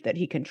currently that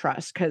he can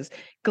trust, because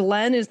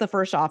Glenn is the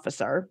first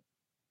officer.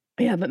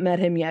 I haven't met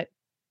him yet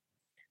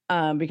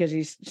because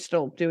he's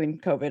still doing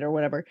COVID or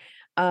whatever.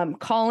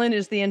 Colin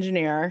is the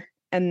engineer,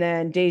 and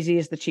then Daisy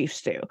is the chief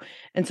stew.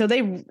 And so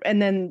they've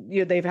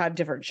had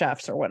different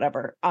chefs or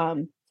whatever.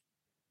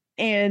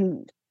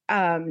 And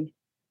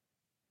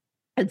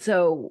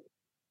so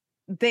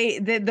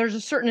there's a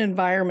certain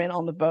environment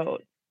on the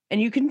boat, and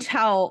you can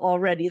tell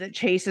already that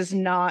Chase is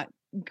not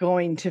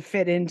going to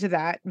fit into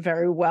that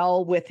very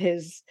well with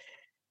his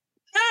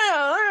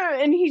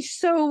and he's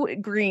so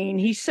green.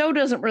 He so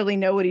doesn't really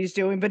know what he's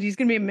doing, but he's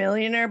going to be a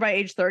millionaire by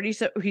age 30.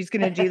 So he's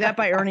going to do that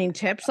by earning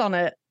tips on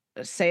a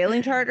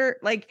sailing charter.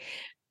 Like,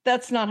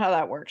 that's not how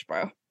that works,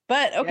 bro.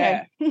 But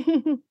okay.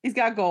 Yeah. He's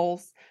got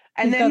goals.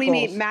 And then we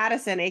meet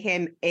Madison,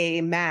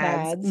 aka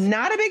Mads.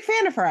 Not a big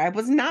fan of her. I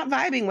was not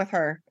vibing with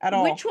her at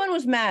all. Which one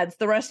was Mads?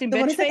 The resting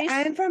bitch face?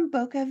 Like, I'm from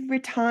Boca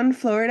Raton,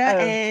 Florida,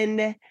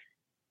 and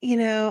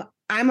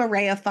I'm a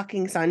ray of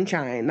fucking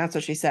sunshine. That's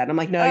what she said. I'm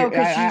like, no,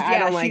 I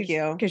don't like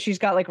you. Because she's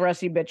got like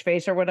rusty bitch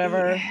face or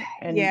whatever.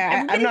 And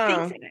I'm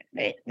not.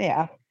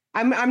 Yeah.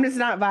 I'm just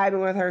not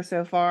vibing with her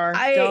so far.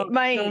 Don't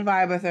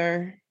vibe with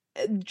her.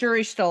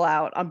 Jury's still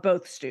out on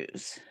both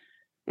stews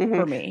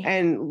for me.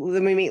 And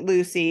then we meet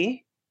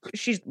Lucy.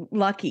 She's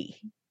lucky.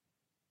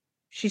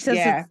 She says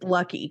it's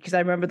lucky, because I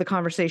remember the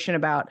conversation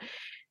about,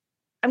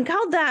 I'm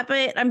called that,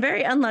 but I'm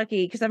very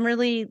unlucky because I'm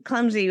really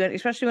clumsy,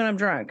 especially when I'm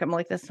drunk. I'm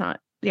like, that's not.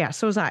 Yeah,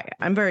 so was I.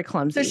 I'm very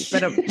clumsy,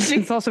 but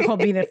it's also called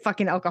being a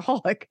fucking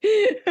alcoholic.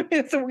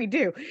 That's what we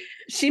do.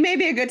 She may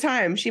be a good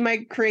time. She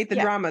might create the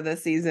drama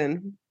this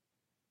season.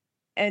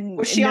 And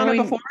was she on it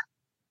before?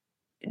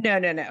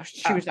 No.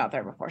 She was not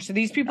there before. So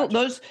these people,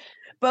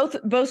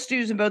 both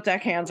stews and both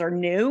deckhands are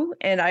new,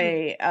 and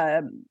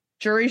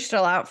jury's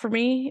still out for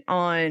me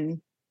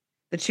on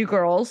the two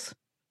girls.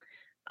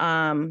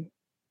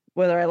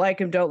 Whether I like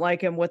them, don't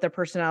like them, what their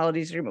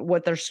personalities are,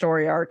 what their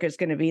story arc is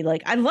going to be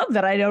like. I love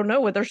that I don't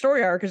know what their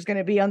story arc is going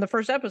to be on the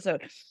first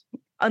episode,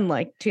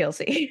 unlike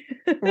TLC.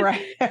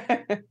 Right.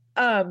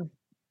 And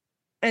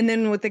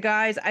then with the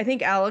guys, I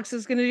think Alex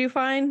is going to do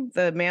fine.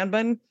 The man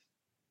bun,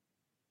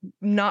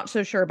 not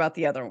so sure about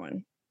the other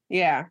one.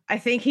 Yeah. I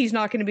think he's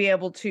not going to be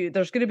able to.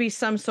 There's going to be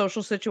some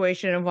social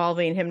situation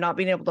involving him not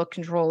being able to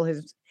control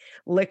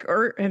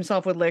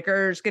himself with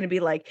liquor. It's going to be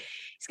like,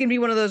 he's going to be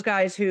one of those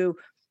guys who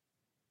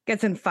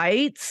gets in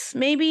fights,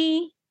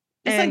 maybe.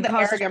 Just like the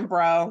arrogant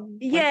bro.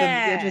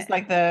 Yeah. Just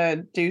like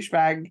the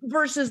douchebag.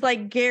 Versus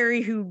like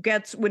Gary, who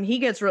when he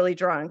gets really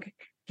drunk,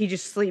 he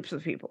just sleeps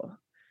with people.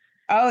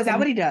 Oh, is that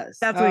what he does?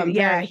 That's what,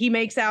 he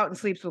makes out and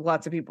sleeps with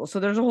lots of people. So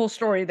there's a whole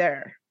story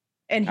there.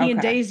 And he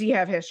and Daisy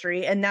have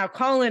history. And now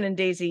Colin and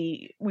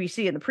Daisy, we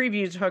see in the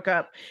previews, hook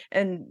up,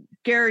 and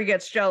Gary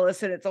gets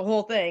jealous, and it's a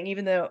whole thing,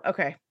 even though,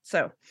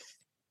 so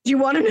do you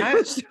want to know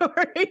the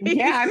story?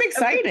 Yeah, I'm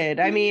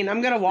excited. I mean,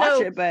 I'm going to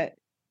watch it, but.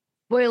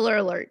 Spoiler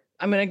alert.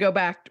 I'm going to go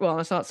back. Well,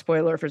 it's not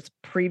spoiler for its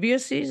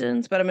previous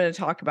seasons, but I'm going to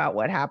talk about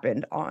what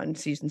happened on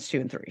seasons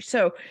 2 and 3.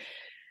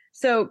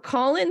 So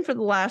Colin, for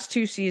the last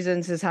 2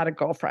 seasons, has had a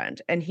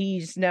girlfriend, and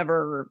he's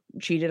never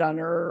cheated on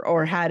her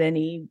or had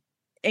any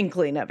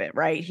inkling of it,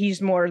 right?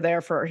 He's more there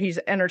he's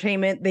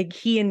entertainment.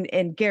 He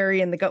and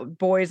Gary and the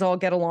boys all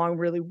get along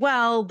really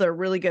well. They're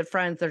really good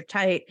friends. They're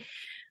tight.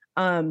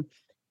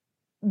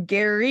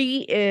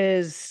 Gary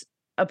is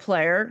a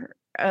player.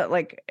 There's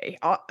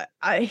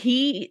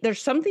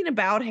something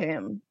about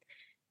him.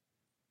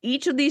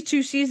 Each of these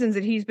 2 seasons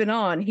that he's been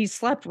on, he's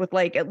slept with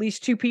like at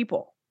least 2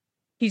 people.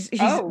 He's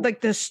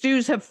like, the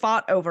stews have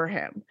fought over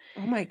him.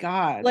 Oh my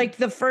God. Like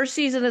the first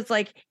season, it's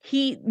like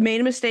he made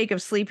a mistake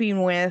of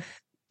sleeping with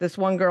this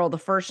one girl the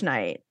first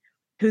night,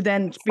 who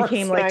then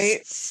became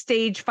like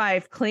stage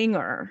 5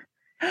 clinger.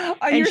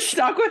 Oh, you're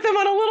stuck with him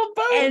on a little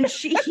boat. And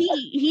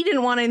he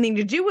didn't want anything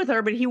to do with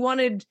her, but he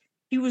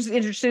was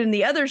interested in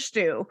the other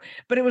stew,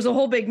 but it was a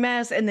whole big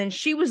mess. And then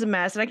she was a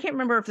mess. And I can't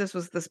remember if this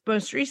was this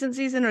most recent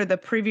season or the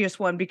previous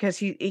one, because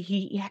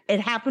it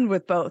happened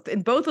with both.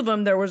 In both of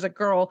them, there was a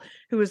girl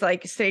who was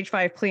like stage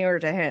 5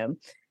 clinger to him.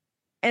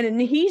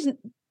 And he's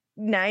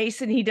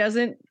nice, and he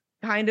doesn't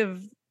kind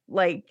of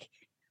like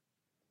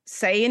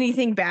say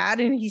anything bad,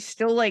 and he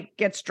still like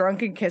gets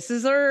drunk and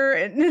kisses her,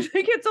 and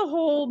it's a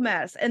whole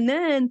mess. And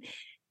then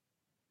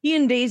he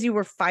and Daisy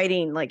were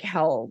fighting like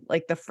hell,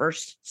 like the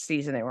first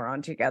season they were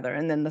on together.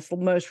 And then this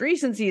most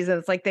recent season,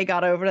 it's like they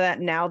got over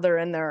that. Now they're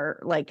in their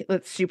like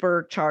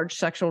supercharged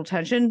sexual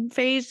tension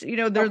phase. You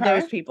know, they're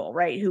those people,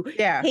 right? Who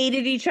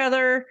hated each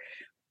other,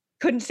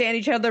 couldn't stand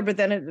each other, but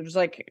then it was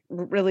like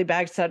really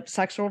bad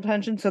sexual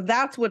tension. So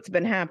that's what's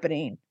been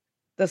happening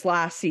this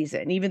last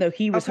season, even though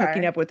he was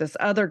hooking up with this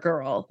other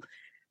girl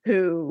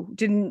who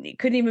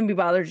couldn't even be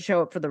bothered to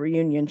show up for the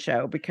reunion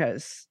show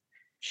because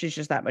she's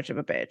just that much of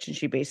a bitch, and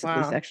she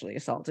basically sexually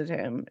assaulted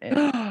him. And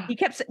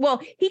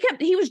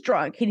he was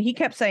drunk, and he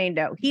kept saying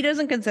no. He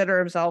doesn't consider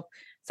himself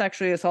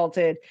sexually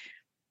assaulted,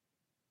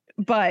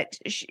 but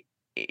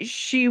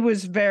she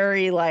was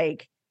very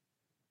like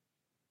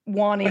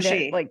wanting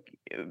pushy. To like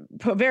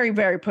very,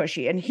 very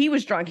pushy. And he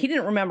was drunk. He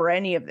didn't remember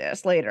any of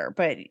this later,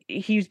 but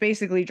he was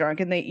basically drunk,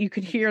 and you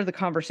could hear the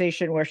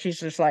conversation where she's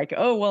just like,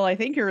 oh, well, I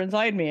think you're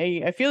inside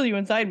me. I feel you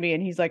inside me.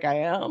 And he's like, I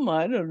am.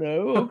 I don't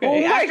know.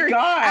 Okay. Oh my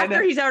God.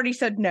 After he's already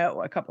said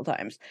no a couple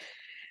times.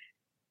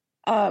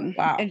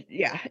 Wow. And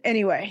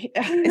anyway.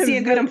 Is he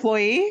a good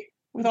employee?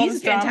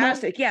 He's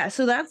fantastic. Yeah.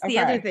 So that's the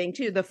other thing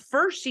too. The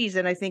first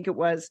season, I think it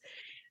was,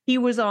 he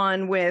was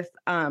on with,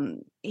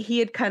 he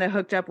had kind of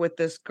hooked up with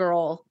this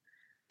girl.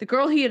 The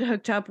girl he had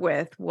hooked up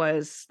with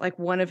was like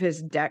one of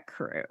his deck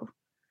crew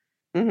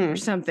or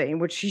something,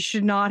 which he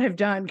should not have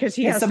done because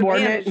he has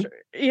subordinate.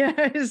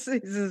 He's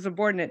a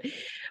subordinate.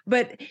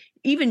 But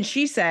even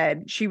she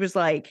said, she was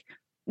like,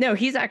 no,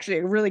 he's actually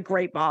a really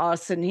great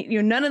boss. And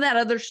none of that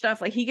other stuff.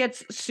 Like, he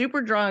gets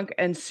super drunk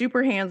and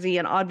super handsy.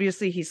 And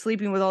obviously he's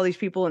sleeping with all these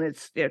people. And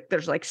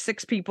there's like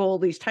 6 people,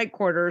 these tight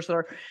quarters that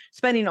are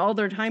spending all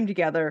their time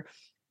together.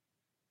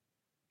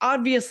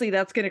 Obviously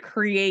that's going to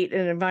create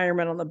an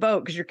environment on the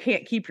boat because you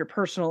can't keep your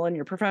personal and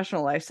your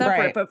professional life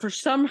separate. Right. But for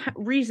some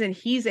reason,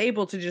 he's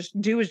able to just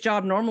do his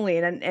job normally,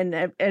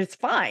 and it's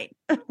fine.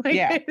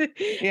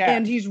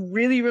 And he's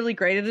really, really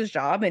great at his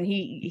job. And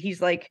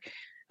he's like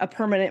a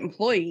permanent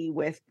employee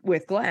with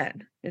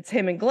Glenn. It's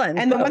him and Glenn.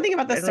 And the one thing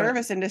about the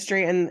service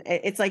industry, and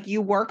it's like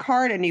you work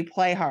hard and you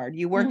play hard.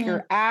 You work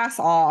your ass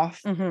off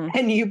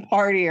and you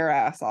party your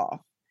ass off.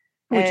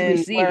 Which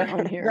we see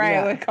on here. Right.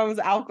 Yeah. When it comes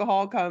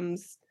alcohol,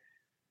 comes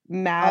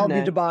madness. All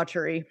the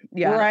debauchery.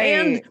 Yeah. Right.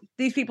 And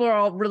these people are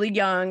all really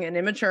young and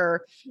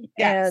immature.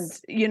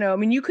 Yes. And, I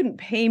mean, you couldn't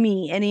pay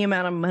me any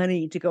amount of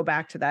money to go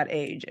back to that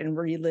age and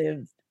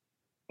relive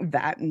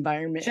that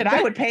environment.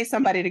 I would pay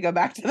somebody to go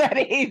back to that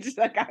age.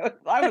 Like,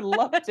 I would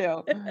love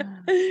to.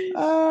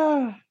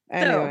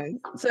 Anyways.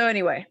 So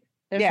anyway.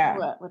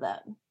 Yeah. With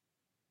that.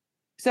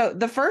 So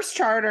the first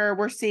charter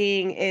we're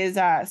seeing is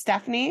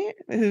Stephanie,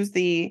 who's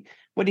the,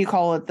 what do you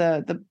call it?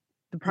 The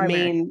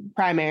main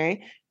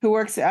primary, who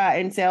works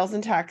in sales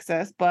in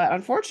Texas, but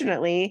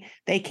unfortunately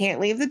they can't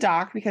leave the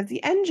dock because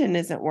the engine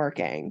isn't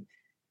working.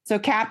 So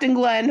Captain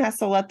Glenn has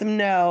to let them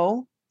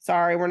know,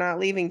 sorry, we're not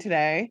leaving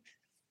today.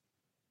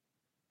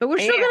 but we're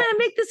still gonna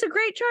make this a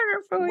great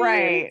charter for you.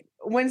 Right.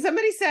 When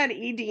somebody said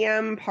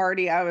EDM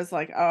party, I was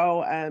like,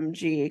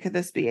 OMG, could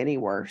this be any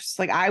worse?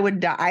 Like I would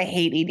die. I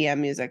hate EDM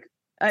music.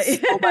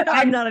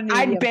 I'm not an EDM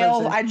I'd bail,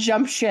 person. I'd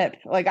jump ship.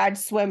 Like I'd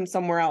swim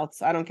somewhere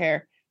else. I don't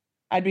care.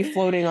 I'd be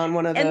floating on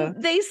one of the.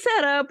 And they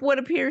set up what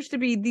appears to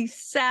be the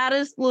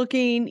saddest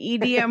looking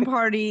EDM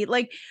party.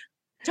 Like,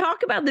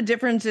 talk about the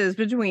differences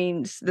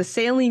between the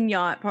sailing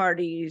yacht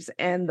parties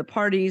and the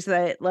parties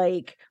that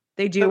like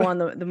they do on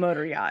the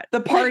motor yacht.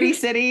 The Party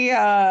City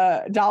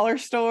dollar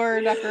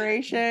store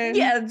decoration.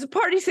 Yeah, it's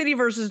Party City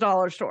versus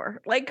dollar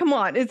store. Like, come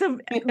on.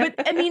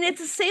 But I mean,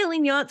 it's a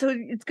sailing yacht, so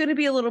it's going to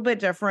be a little bit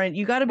different.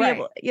 You got to be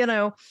able, you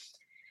know.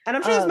 And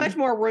I'm sure there's much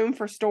more room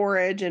for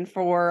storage and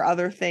for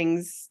other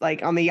things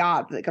like on the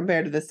yacht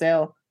compared to the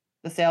sailboat.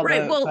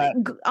 Right. Well,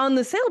 on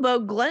the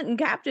sailboat, Glenton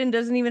Captain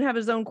doesn't even have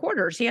his own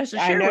quarters. He has to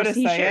share.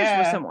 He shares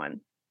with someone.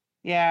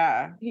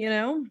 Yeah. You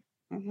know.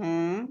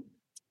 Mm-hmm.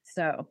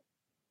 So.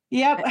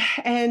 Yep.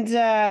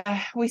 And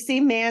we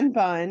see Man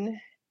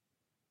Bun,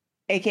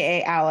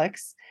 aka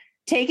Alex,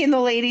 taking the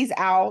ladies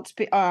out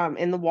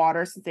in the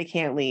water since they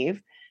can't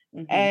leave.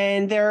 Mm-hmm.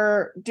 And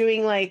they're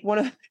doing like one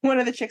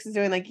of the chicks is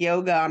doing like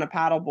yoga on a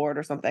paddleboard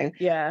or something.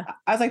 Yeah.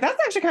 I was like,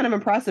 that's actually kind of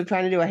impressive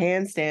trying to do a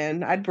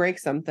handstand. I'd break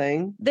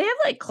something. They have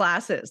like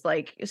classes,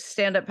 like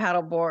stand-up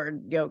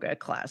paddleboard yoga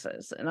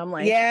classes. And I'm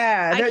like,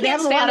 yeah, I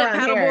can't stand up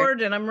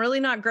paddleboard and I'm really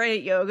not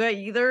great at yoga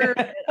either.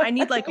 I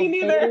need like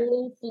a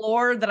whole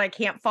floor that I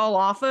can't fall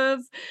off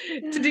of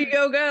to do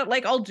yoga.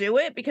 Like I'll do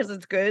it because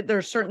it's good.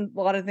 There's a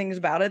lot of things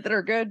about it that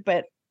are good,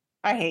 but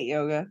I hate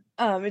yoga.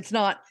 It's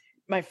not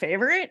my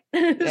favorite.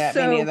 Yeah,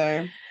 so, me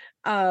neither.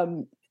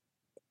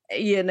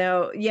 You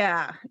know,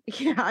 yeah,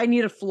 I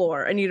need a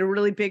floor. I need a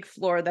really big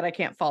floor that I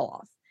can't fall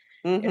off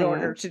in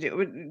order to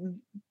do it.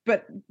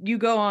 But you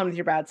go on with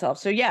your bad self.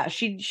 So yeah,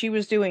 she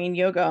was doing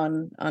yoga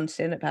on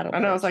stand-up paddle.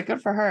 And I was like,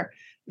 good for her.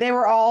 They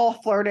were all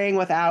flirting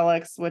with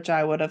Alex, which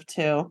I would have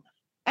too.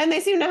 And they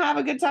seemed to have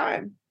a good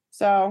time.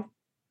 So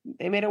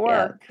they made it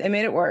work. Yeah, they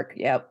made it work.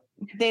 Yep.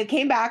 They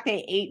came back,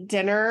 they ate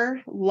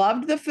dinner,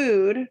 loved the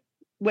food,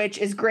 which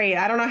is great.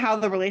 I don't know how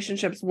the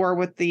relationships were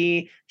with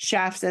the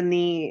chefs and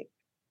the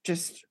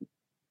just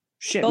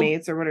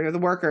shipmates or whatever, the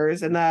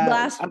workers. And the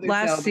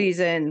last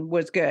season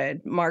was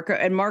good.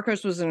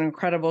 Marcos was an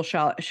incredible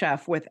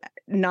chef with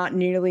not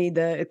nearly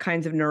the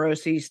kinds of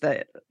neuroses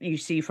that you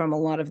see from a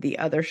lot of the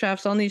other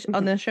chefs on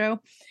this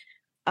show.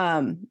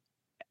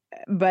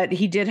 But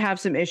he did have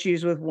some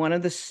issues with one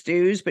of the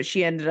stews, but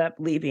she ended up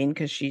leaving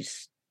because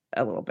she's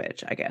a little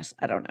bitch, I guess.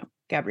 I don't know.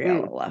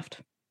 Gabriella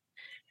left.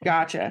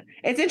 Gotcha.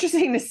 It's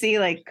interesting to see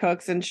like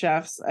cooks and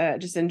chefs,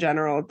 just in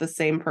general, the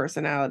same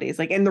personalities,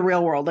 like in the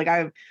real world. Like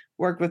I've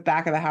worked with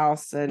back of the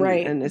house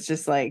and it's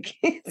just like,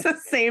 it's the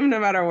same no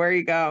matter where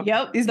you go.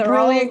 Yep. These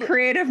brilliant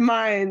creative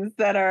minds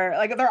that are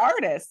like, they're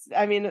artists.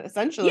 I mean,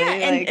 essentially. Yeah.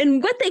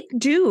 And what they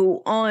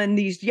do on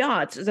these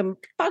yachts is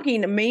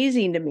fucking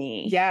amazing to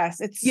me.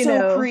 Yes. It's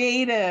so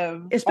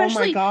creative.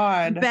 Especially oh my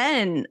God.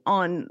 Ben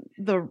on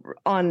the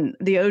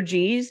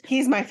OGs.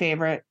 He's my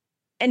favorite.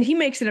 And he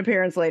makes an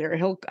appearance later.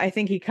 I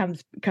think he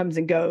comes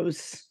and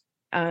goes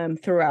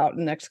throughout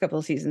the next couple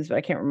of seasons, but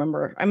I can't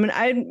remember. I mean,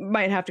 I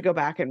might have to go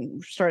back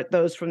and start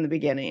those from the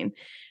beginning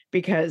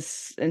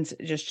because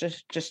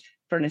just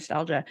for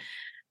nostalgia.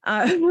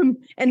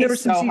 And there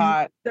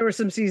were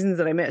some seasons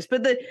that I missed.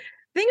 But the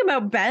thing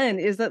about Ben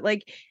is that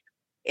like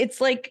it's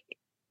like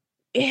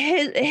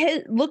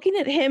his looking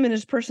at him and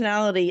his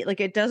personality, like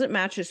it doesn't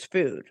match his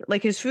food.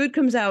 Like his food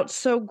comes out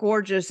so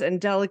gorgeous and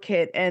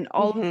delicate and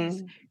all of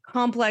these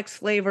complex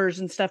flavors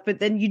and stuff, but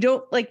then you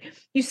don't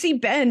you see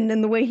Ben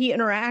and the way he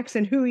interacts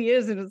and who he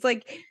is, and it's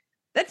like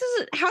that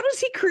doesn't. How does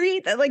he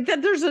create that? Like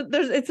that? There's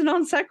it's a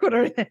non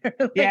sequitur there.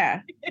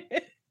 Yeah,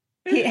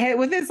 he,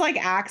 with his like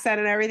accent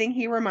and everything,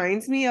 he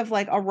reminds me of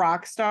like a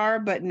rock star,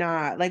 but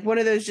not like one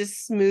of those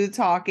just smooth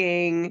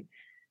talking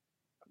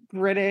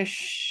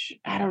British.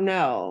 I don't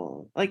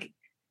know.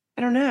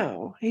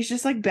 He's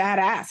just like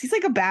badass. He's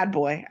like a bad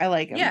boy. I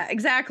like him. Yeah,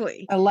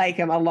 exactly. I like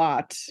him a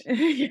lot.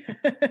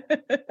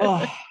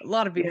 A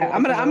lot of people. Yeah,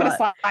 I'm gonna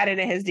slide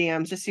into his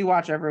DMs just to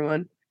watch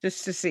everyone.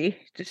 Just to see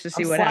what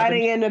happens.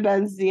 Sliding into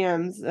Ben's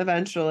DMs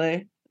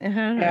eventually.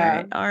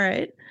 Yeah. All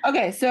right.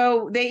 Okay,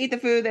 so they eat the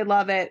food, they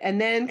love it, and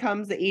then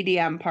comes the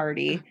EDM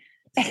party.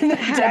 And the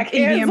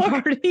EDM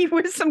party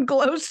with some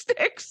glow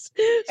sticks,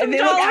 some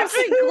Dollar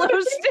Tree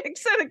glow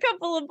sticks, and a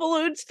couple of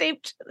balloons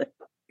taped to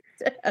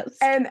the desk.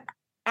 And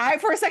I,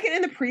 for a second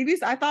in the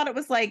previews, I thought it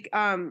was like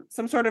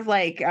some sort of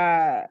like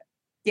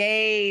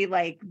gay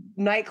like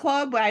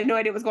nightclub, but I had no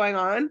idea what was going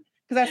on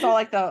because I saw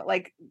like the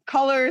like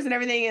colors and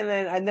everything,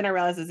 and then I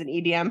realized it was an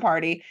EDM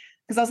party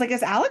because I was like,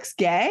 is Alex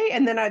gay?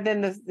 And then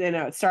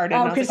it started.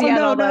 Oh, because he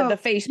had all the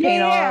face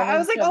paint on. Yeah, I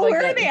was like, oh,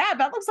 where are they at?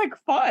 That looks like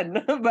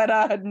fun,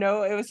 but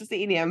no, it was just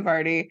the EDM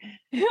party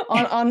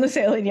on the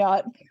sailing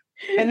yacht.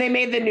 And they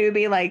made the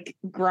newbie like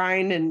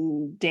grind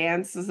and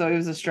dance as though he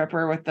was a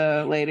stripper with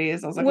the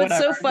ladies. I was like, what's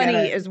so funny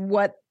is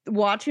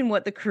watching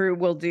what the crew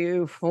will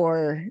do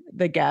for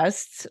the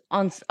guests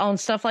on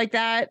stuff like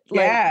that. Like,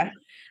 yeah.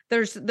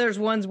 there's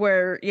ones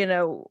where,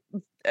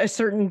 a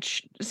certain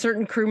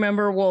crew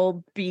member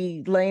will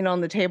be laying on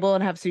the table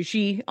and have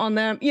sushi on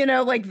them,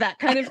 like that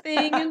kind of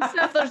thing and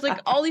stuff. There's like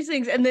all these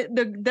things, and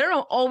they're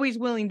always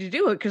willing to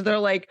do it because they're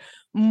like,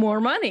 more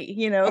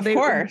money, Of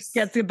course,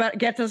 gets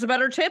us a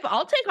better tip.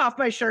 I'll take off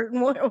my shirt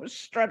and we'll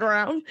strut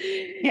around.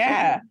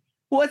 Yeah.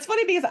 Well, it's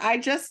funny because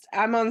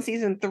I'm on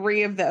season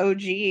 3 of the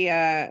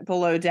OG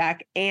Below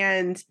Deck,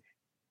 and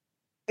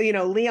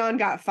Leon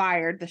got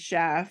fired, the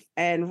chef,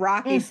 and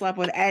Rocky slept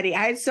with Eddie.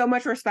 I had so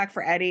much respect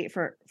for Eddie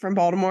from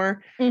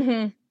Baltimore.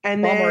 Mm-hmm.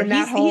 And Baltimore.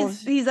 then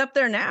he's up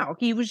there now.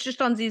 He was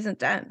just on season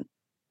 10.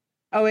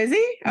 Oh, is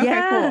he? Okay,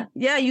 yeah. Cool.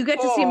 Yeah, you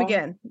get to see him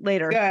again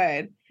later.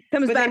 Good.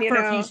 Comes back for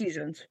a few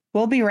seasons.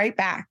 We'll be right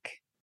back.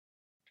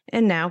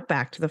 And now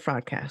back to the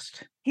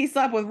Fraudcast. He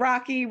slept with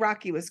Rocky.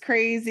 Rocky was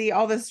crazy.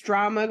 All this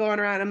drama going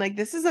around. I'm like,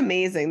 this is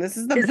amazing. This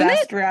is the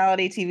best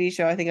reality TV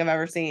show I think I've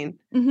ever seen.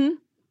 Mm-hmm.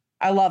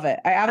 I love it.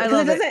 I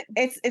love it.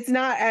 It's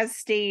not as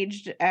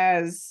staged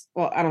as,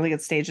 well, I don't think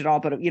it's staged at all,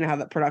 but you know how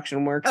the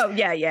production works. Oh,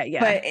 yeah.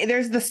 But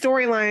the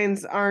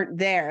storylines aren't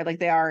there like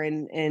they are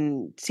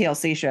in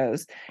TLC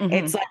shows. Mm-hmm.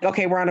 It's like,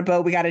 okay, we're on a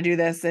boat, we got to do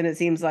this, and it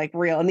seems like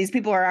real. And these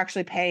people are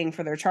actually paying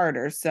for their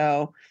charters,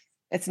 so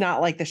it's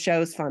not like the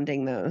show's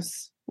funding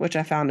those, which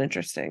I found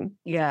interesting.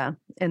 Yeah,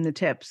 and the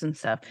tips and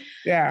stuff.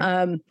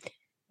 Yeah.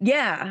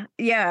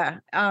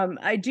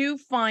 I do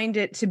find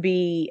it to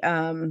be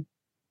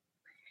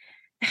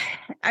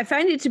I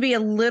find it to be a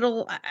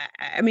little,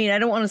 I mean, I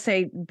don't want to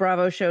say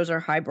Bravo shows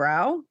are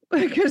highbrow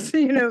because,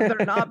 they're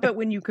not. But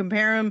when you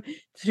compare them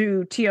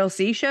to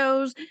TLC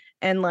shows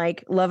and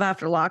like Love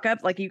After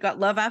Lockup, like you've got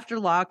Love After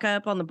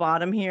Lockup on the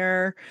bottom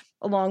here,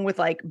 along with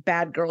like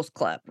Bad Girls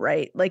Club,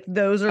 right? Like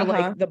those are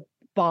like the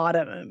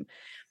bottom.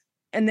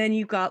 And then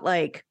you've got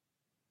like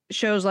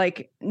shows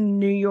like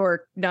New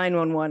York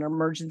 911 or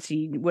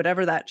Emergency,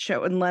 whatever that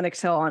show, and Lenox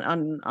Hill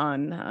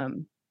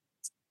on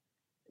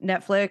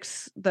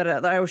Netflix that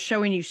I was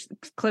showing you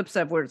clips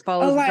of where it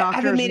follows doctors.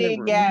 I've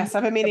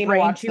been meaning to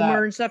watch tumor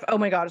that. And stuff. Oh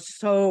my God, it's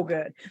so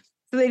good.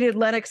 So they did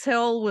Lenox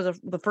Hill was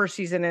the first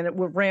season, and it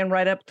ran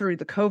right up through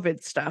the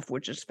COVID stuff,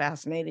 which is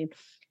fascinating.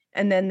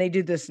 And then they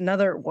did this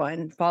another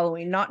one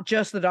following not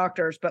just the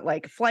doctors, but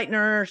like flight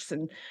nurse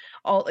and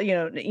all,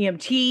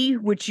 EMT,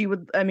 which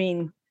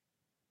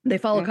they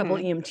follow a couple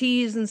of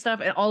EMTs and stuff,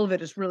 and all of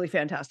it is really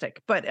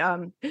fantastic. But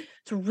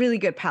it's a really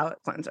good palate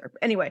cleanser.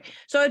 Anyway,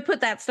 so I'd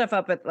put that stuff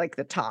up at like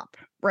the top,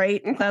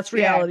 right? That's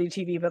reality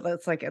TV, but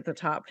that's like at the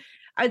top.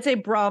 I'd say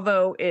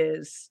Bravo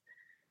is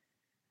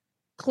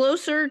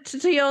closer to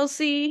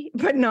TLC,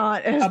 but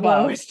not as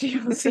low as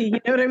TLC. You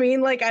know what I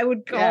mean? Like I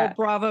would call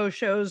Bravo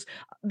shows,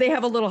 they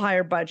have a little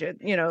higher budget,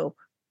 Well,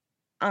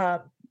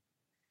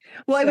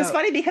 it was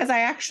funny because I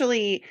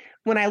actually,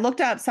 when I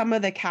looked up some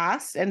of the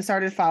cast and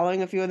started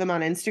following a few of them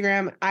on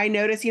Instagram, I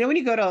noticed, when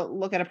you go to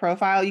look at a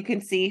profile, you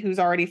can see who's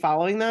already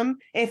following them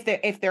if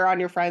they're on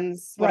your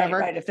friends, whatever.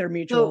 Right, if they're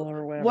mutual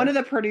or whatever. One of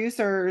the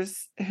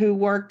producers who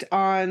worked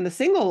on The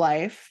Single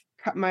Life,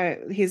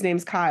 his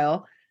name's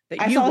Kyle.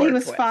 I saw he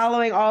was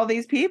following all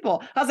these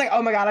people. I was like,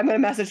 oh my God, I'm going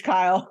to message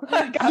Kyle.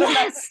 I got to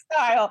message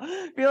Kyle.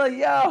 Be like,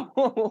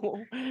 yo,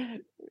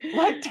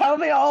 like, tell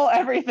me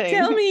everything.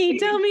 Tell me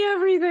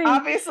everything.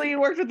 Obviously,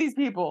 you worked with these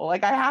people.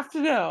 Like, I have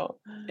to know.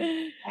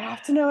 I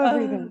have to know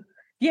everything.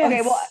 Yes.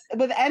 Okay, well,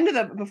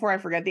 but before I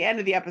forget, the end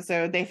of the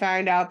episode, they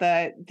find out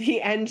that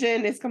the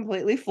engine is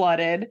completely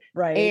flooded.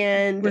 Right.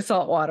 And with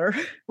salt water.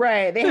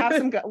 Right. They have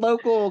some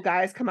local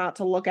guys come out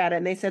to look at it,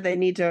 and they said they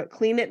need to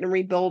clean it and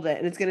rebuild it,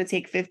 and it's going to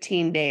take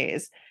 15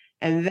 days.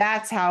 And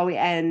that's how we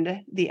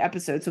end the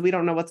episode. So we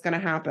don't know what's going to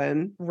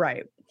happen.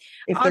 Right.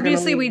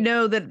 Obviously, we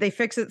know that they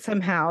fix it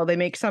somehow. They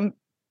make some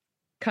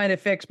kind of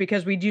fix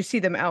because we do see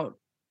them out.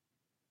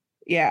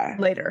 Yeah.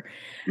 Later.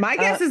 My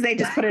guess is they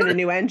just put in a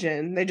new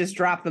engine. They just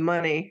drop the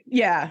money.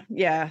 Yeah.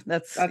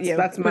 That's my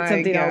put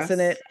something guess. else in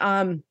it.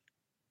 And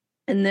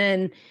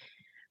then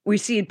we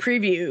see a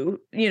preview,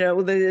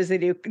 as they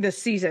do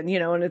this season,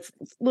 and it's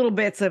little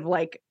bits of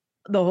like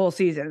the whole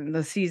season,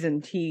 the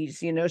season tease,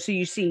 so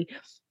you see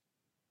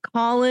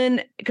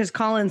Colin, because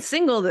Colin's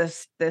single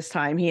this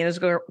time, he and his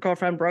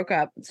girlfriend broke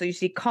up. So you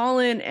see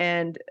Colin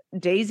and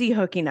Daisy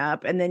hooking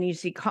up, and then you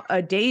see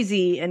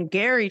Daisy and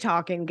Gary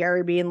talking,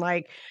 Gary being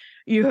like,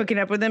 you hooking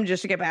up with him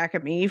just to get back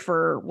at me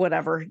for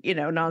whatever,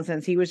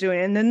 nonsense he was doing.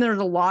 And then there's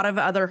a lot of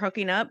other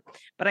hooking up,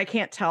 but I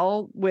can't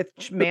tell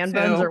which man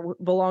buns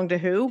belong to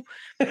who,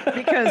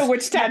 because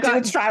which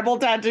tribal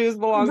tattoos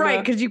belong to. Right,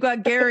 because you've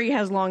got Gary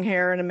has long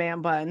hair and a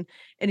man bun,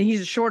 and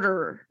he's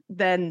shorter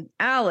than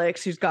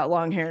Alex, who's got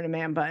long hair and a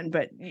man bun.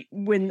 But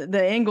when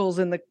the angles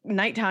in the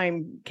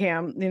nighttime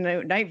cam,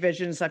 night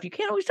vision and stuff, you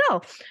can't always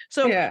tell.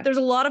 So there's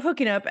a lot of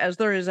hooking up, as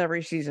there is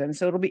every season.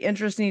 So it'll be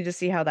interesting to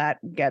see how that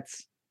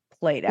gets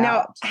played out.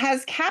 Now,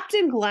 has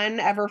Captain Glenn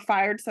ever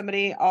fired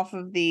somebody off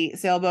of the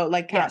sailboat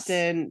like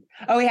Captain?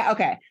 Yes. Oh, yeah.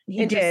 Okay.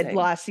 He did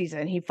last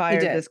season. He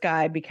fired this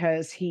guy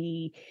because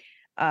he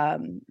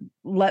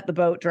let the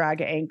boat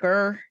drag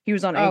anchor. He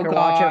was on anchor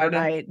watch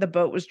overnight. The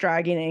boat was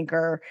dragging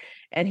anchor,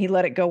 and he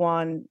let it go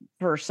on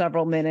for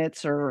several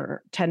minutes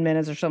or 10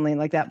 minutes or something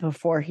like that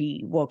before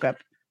he woke up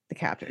the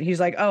captain. He's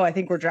like, oh, I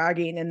think we're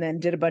dragging, and then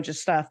did a bunch of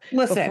stuff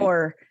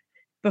before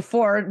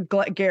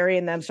Gary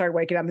and them started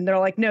waking up. And they're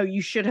like, no,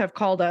 you should have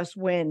called us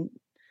when.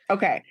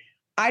 Okay.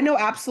 I know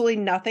absolutely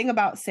nothing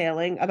about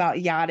sailing,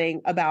 about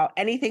yachting, about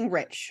anything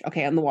rich,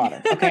 okay, on the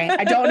water, okay?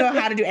 I don't know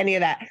how to do any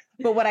of that.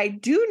 But what I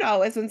do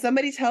know is when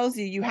somebody tells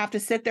you you have to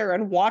sit there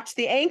and watch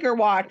the anchor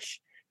watch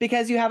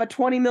because you have a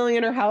 20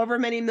 million or however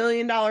many $1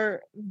 million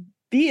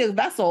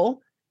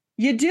vessel,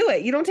 you do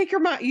it. You don't take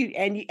your mind,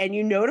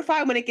 you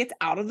notify when it gets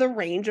out of the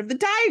range of the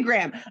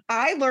diagram.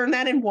 I learned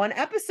that in one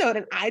episode,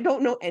 and I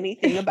don't know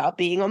anything about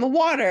being on the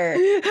water.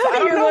 How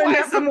do you learn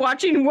that from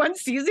watching one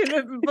season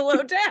of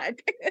Below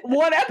Deck?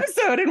 One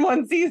episode in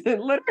one season,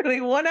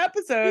 literally one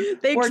episode.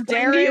 They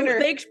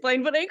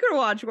explained what anchor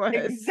watch was.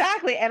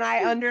 Exactly, and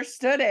I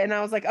understood it, and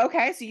I was like,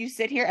 okay, so you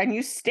sit here and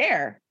you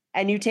stare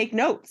and you take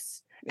notes.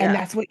 And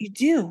that's what you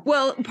do.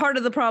 Well, part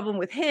of the problem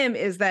with him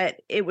is that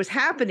it was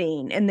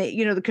happening, and they,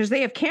 because they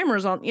have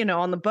cameras on,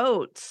 on the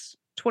boats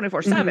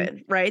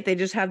 24/7, right? They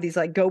just have these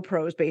like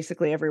GoPros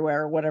basically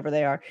everywhere or whatever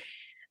they are.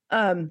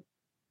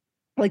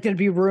 Like there'd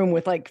be room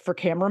with like for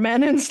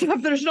cameramen and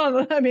stuff. There's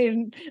not, I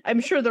mean, I'm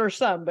sure there are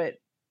some, but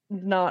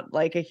not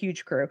like a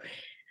huge crew.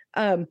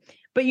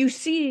 But you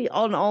see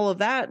on all of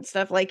that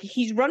stuff, like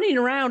he's running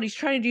around, he's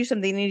trying to do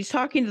something, and he's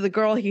talking to the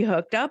girl he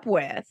hooked up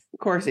with. Of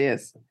course he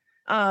is.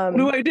 What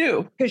do I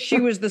do? Because she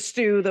was the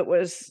stew that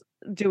was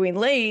doing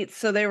late,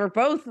 so they were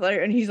both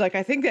there. And he's like,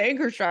 I think the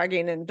anchor's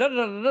dragging, and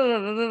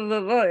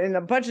and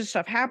a bunch of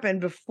stuff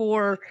happened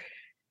before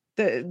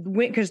the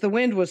wind, because the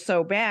wind was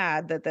so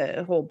bad that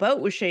the whole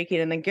boat was shaking.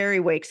 And then Gary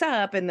wakes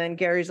up, and then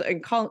Gary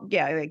and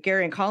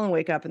Colin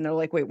wake up, and they're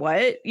like, wait,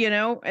 what?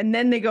 And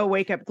then they go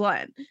wake up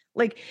Glenn.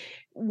 Like,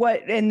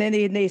 what? And then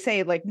they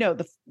say, like, no,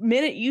 the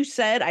minute you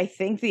said, I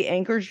think the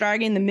anchor's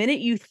dragging, the minute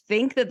you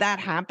think that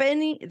happened,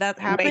 wake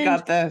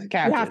up the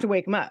captain. You have to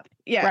wake him up.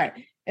 Yeah. Right.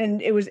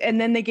 And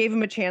then they gave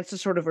him a chance to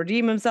sort of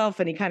redeem himself,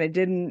 and he kind of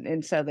didn't.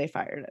 And so they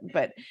fired him.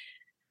 But,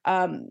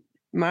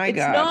 it's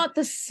not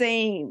the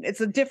same.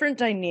 It's a different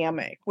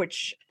dynamic,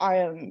 which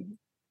I'm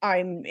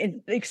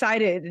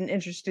excited and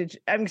interested.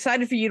 I'm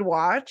excited for you to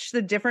watch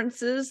the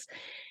differences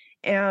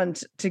and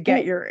to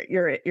get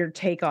your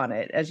take on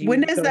it as you.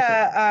 When does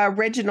the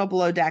original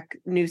Below Deck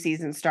new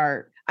season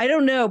start? I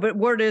don't know, but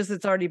word is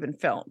it's already been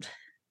filmed.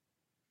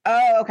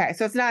 Oh, okay.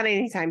 So it's not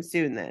anytime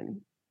soon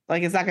then.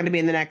 Like it's not going to be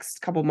in the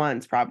next couple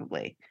months,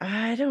 probably.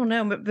 I don't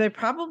know, but they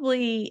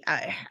probably.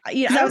 I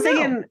was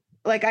thinking,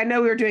 like, I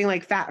know we were doing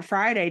like Fat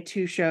Friday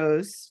 2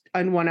 shows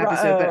on one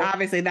episode, but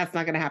obviously that's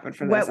not going to happen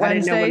for this. Wet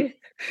Wednesday.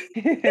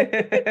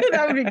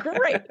 That would be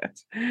great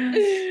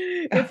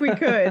if we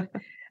could.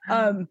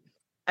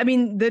 I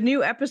mean, the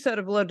new episode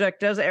of Below Deck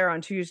does air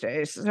on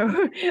Tuesdays,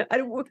 so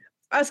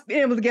us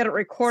being able to get it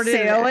recorded.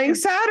 Sailing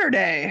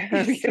Saturday.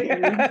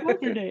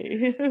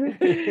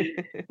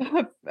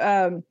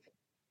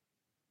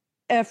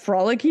 A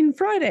frolicking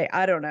Friday.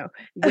 I don't know.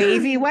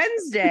 Wavy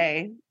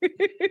Wednesday.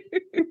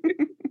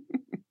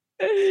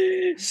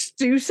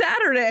 Stew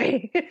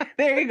Saturday.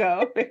 There you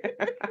go.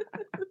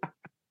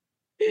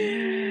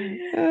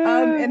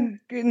 And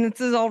this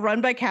is all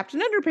run by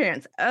Captain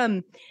Underpants.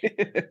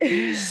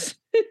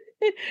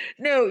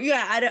 No,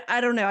 yeah,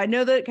 I don't know. I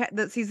know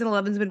that season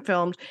 11's been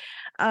filmed.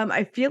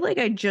 I feel like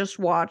I just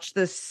watched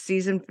the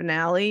season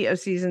finale of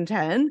season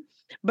 10,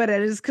 but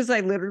it is because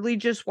I literally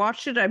just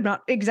watched it. I'm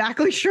not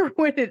exactly sure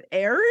when it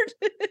aired.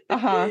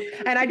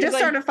 And I just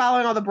started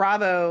following all the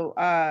Bravo,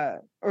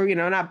 or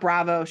not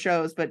Bravo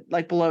shows, but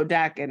like Below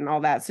Deck and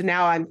all that. So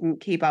now I can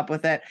keep up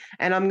with it,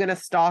 and I'm gonna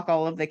stalk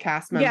all of the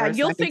cast members. Yeah,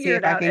 you'll figure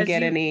it out. I can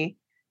get any.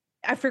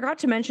 I forgot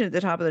to mention at the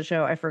top of the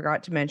show. I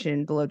forgot to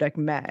mention Below Deck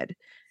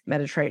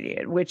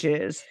Mediterranean, which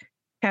is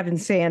Captain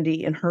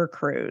Sandy and her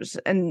cruise,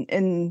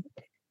 and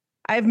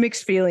I have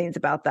mixed feelings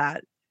about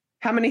that.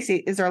 How many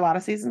is there? A lot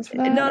of seasons for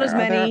that? Not as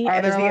many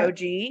as the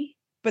OG,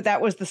 but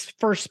that was the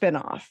first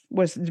spinoff,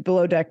 was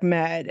Below Deck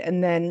Med,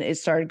 and then it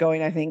started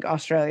going, I think,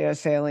 Australia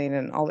sailing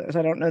and all those.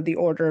 I don't know the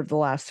order of the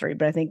last 3,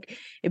 but I think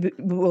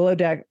Below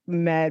Deck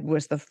Med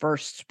was the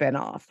first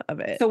spinoff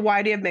of it. So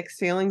why do you have mixed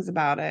feelings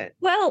about it?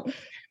 Well,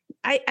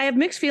 I have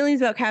mixed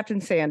feelings about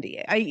Captain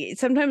Sandy. I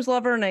sometimes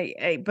love her,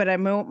 but I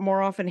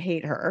more often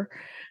hate her.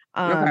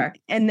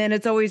 And then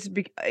it's always,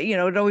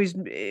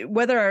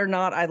 whether or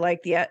not I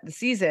like the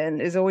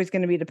season is always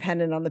going to be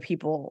dependent on the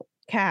people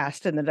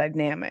cast and the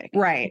dynamic.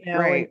 Right.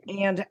 Right.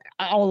 And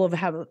all of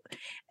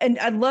and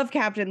I love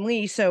Captain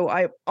Lee. So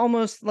I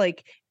almost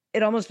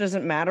it almost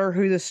doesn't matter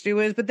who the stew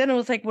is, but then it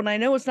was like, when I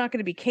know it's not going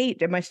to be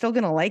Kate, am I still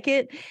going to like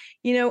it?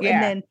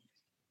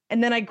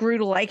 And then I grew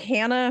to like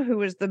Hannah, who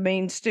was the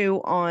main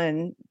stew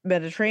on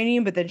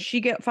Mediterranean, but then she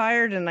got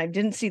fired and I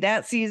didn't see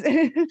that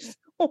season.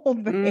 Whole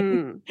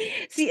thing.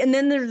 See, and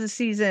then there's a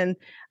season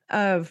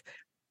of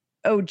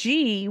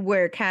OG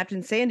where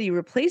Captain Sandy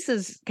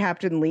replaces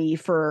Captain Lee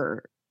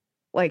for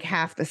like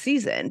half the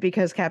season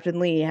because Captain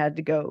Lee had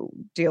to go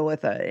deal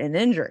with an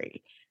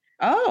injury.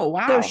 Oh,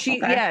 wow.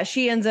 So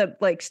she ends up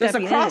like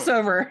stepping There's a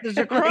crossover. There's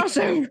a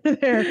crossover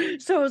there.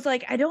 So I was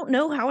like, I don't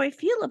know how I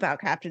feel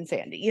about Captain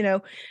Sandy,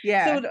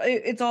 Yeah. So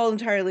it's all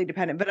entirely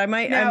dependent, but I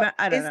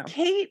don't know. Is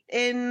Kate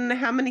in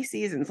how many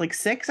seasons? Like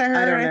 6, I heard,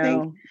 I don't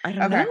know. think.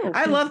 I don't know.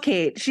 I love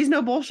Kate. She's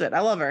no bullshit.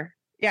 I love her.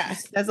 Yeah.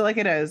 She does it like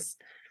it is.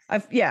 I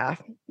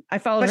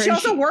followed her. But she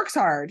also works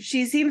hard.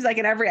 She seems like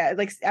in every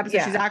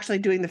episode, she's actually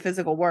doing the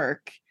physical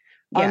work.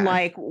 Yeah.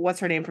 Unlike, what's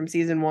her name from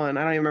season 1?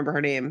 I don't even remember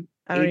her name.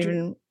 I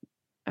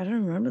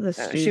don't remember this.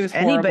 She was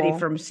anybody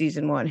from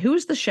season 1. Who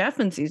was the chef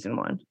in season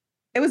 1?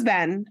 It was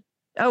Ben.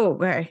 Oh,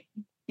 okay.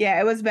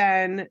 Yeah, it was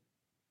Ben.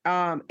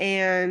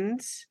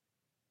 And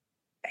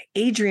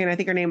Adrian, I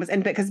think her name was,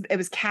 and because it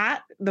was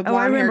Kat, the blonde.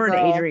 I remember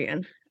girl.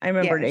 Adrian. I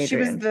remember Adrian. She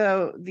was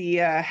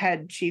the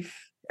head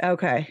chief.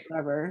 Okay.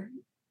 Whatever.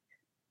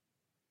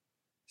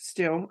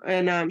 Still,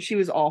 and she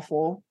was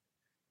awful.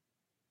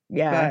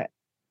 Yeah. But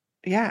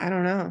yeah, I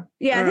don't know.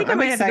 Yeah, I think I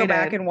might have to go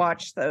back and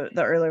watch the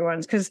earlier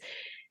ones because,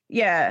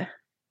 yeah,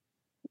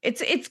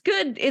 it's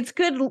good. It's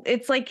good.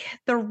 It's like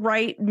the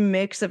right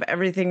mix of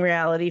everything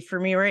reality for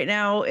me right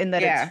now in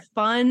that it's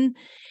fun.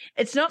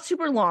 It's not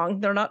super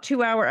long. They're not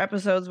 2-hour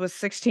episodes with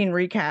 16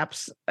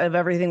 recaps of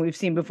everything we've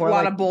seen before. A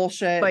lot of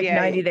bullshit. Like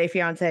 90 Day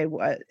Fiance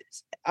was.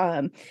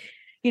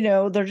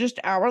 They're just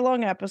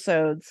hour-long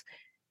episodes.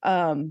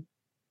 And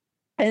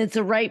it's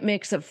a right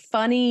mix of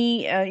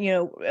funny,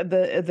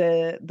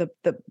 the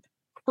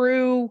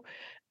crew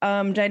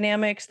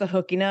dynamics, the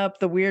hooking up,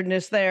 the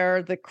weirdness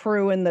there, the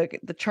crew and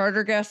the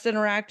charter guests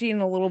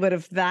interacting, a little bit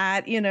of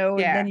that, and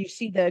then you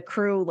see the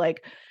crew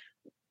like,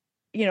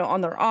 on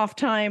their off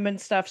time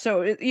and stuff.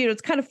 So,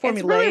 it's kind of formulaic.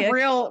 It's really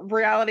real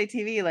reality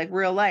TV, like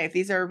real life.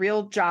 These are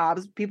real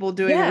jobs, people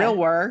doing real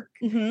work.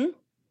 Mm-hmm.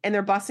 And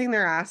they're busting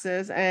their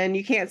asses. And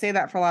you can't say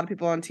that for a lot of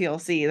people on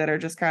TLC that are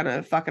just kind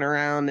of fucking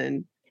around.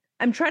 And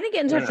I'm trying to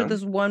get in touch with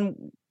this one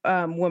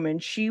woman.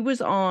 She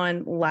was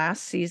on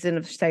last season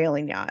of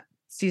Sailing Yacht,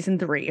 season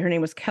 3. Her name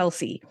was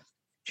Kelsey.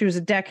 She was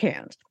a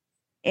deckhand.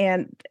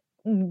 And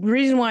the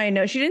reason why I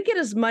know she didn't get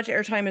as much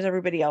airtime as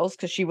everybody else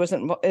because she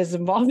wasn't as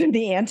involved in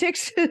the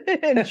antics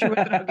and she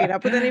wasn't hooking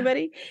up with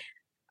anybody.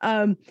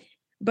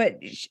 But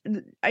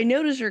I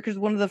noticed her because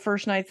one of the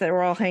first nights that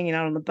we're all hanging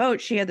out on the boat,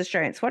 she had this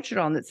giant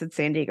sweatshirt on that said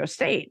San Diego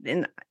State.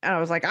 And I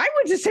was like, I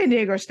went to San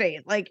Diego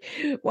State. Like,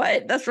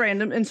 what? That's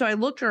random. And so I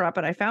looked her up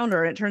and I found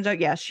her. And it turns out,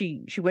 yes,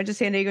 she went to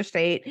San Diego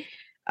State.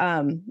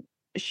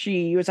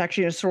 She was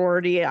actually in a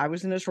sorority. I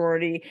was in a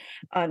sorority,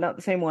 not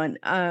the same one.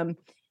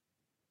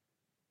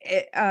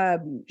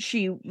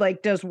 She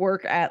like does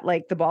work at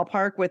like the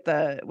ballpark with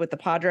the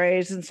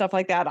Padres and stuff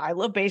like that. I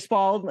love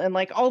baseball and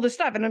like all this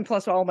stuff, and then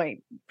plus all my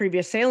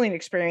previous sailing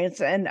experience.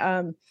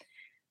 And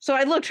so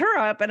I looked her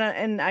up and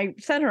I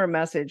sent her a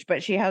message,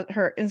 but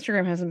her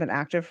Instagram hasn't been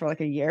active for like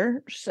a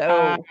year.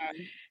 So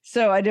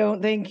I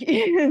don't think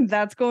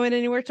that's going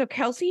anywhere. So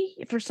Kelsey,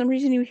 if for some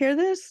reason you hear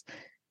this,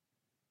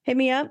 hit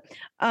me up.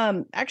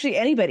 Actually,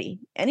 anybody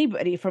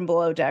from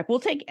Below Deck. We'll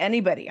take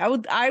anybody. I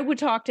would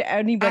talk to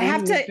anybody.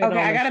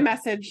 I got a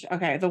message.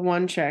 Okay, the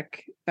one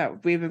chick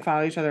that we've been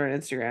following each other on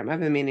Instagram.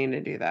 I've been meaning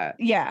to do that.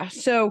 Yeah.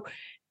 So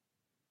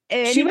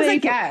she was a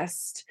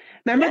guest.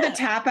 Remember the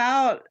tap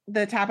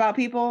out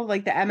people,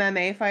 like the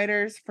MMA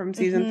fighters from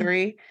season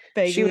 3?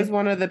 Vaguely. She was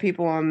one of the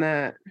people on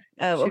that.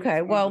 Oh,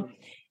 okay. Well,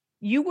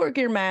 you work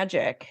your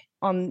magic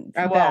on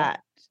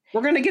that.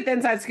 We're going to get the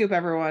inside scoop,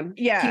 everyone.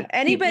 Yeah.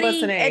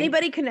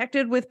 Anybody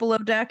connected with Below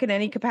Deck in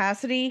any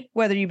capacity,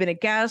 whether you've been a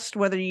guest,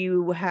 whether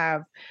you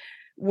have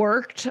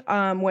worked,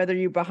 whether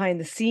you're behind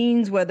the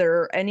scenes,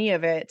 whether any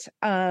of it,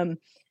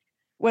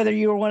 whether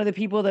you were one of the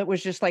people that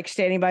was just like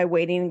standing by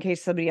waiting in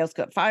case somebody else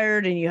got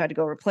fired and you had to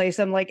go replace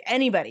them, like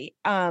anybody,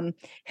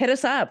 hit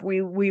us up.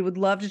 We would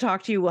love to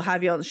talk to you. We'll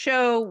have you on the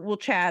show. We'll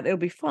chat. It'll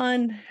be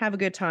fun. Have a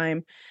good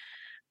time.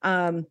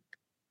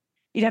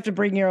 You'd have to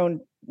bring your own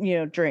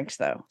drinks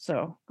though,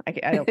 so I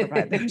don't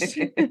provide those.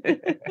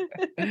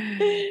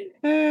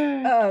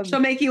 She'll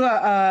make you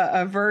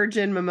a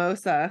virgin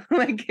mimosa,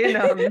 like a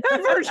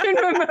virgin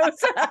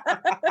mimosa.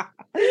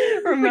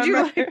 Remember,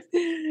 you like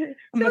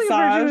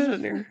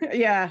massage?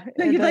 Yeah,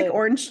 you like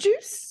orange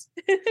juice?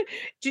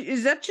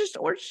 Is that just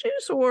orange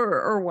juice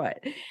or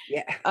what?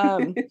 Yeah.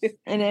 In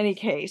any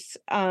case,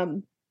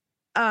 so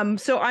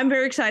I'm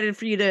very excited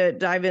for you to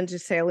dive into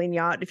Sailing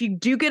Yacht. If you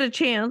do get a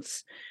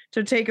chance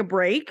to take a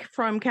break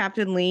from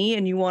Captain Lee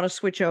and you want to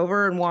switch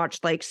over and watch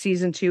like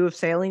season 2 of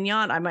Sailing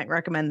Yacht, I might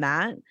recommend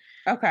that.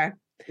 Okay.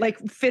 Like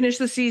finish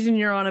the season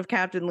you're on of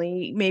Captain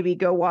Lee, maybe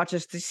go watch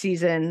us the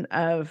season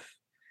of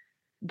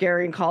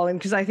Gary and Colin,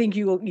 because I think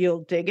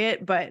you'll dig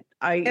it. But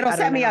it'll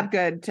set me up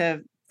good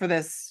for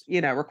this,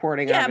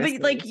 recording. Yeah,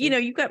 but like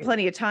you've got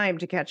plenty of time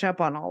to catch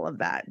up on all of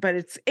that. But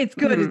it's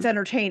good. Mm-hmm. It's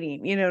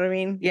entertaining. You know what I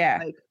mean?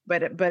 Yeah. Like,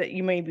 but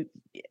you may be.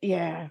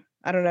 Yeah,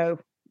 I don't know.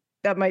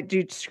 That might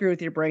screw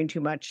with your brain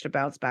too much to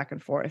bounce back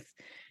and forth.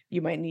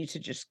 You might need to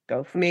just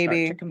go from start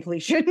to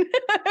completion.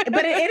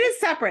 But it is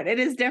separate. It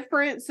is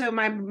different. So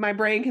my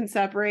brain can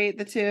separate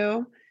the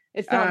two.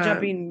 It's not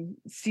jumping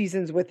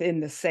seasons within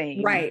the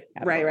same. Right.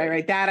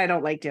 That I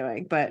don't like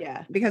doing, but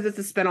yeah, because it's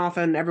a spinoff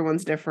and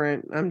everyone's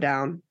different, I'm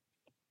down.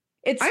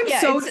 I'm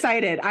so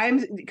excited.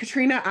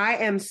 Katrina, I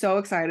am so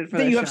excited for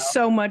that this you show. have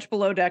so much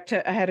Below Deck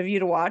ahead of you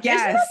to watch. Yes,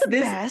 Isn't that the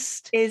this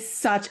best? is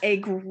such a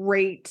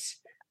great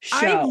show.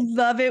 I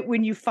love it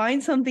when you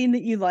find something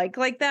that you like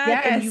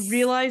that, and you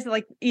realize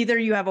like either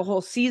you have a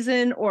whole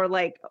season or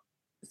like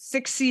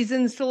 6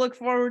 seasons to look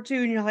forward to,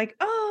 and you're like,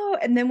 oh,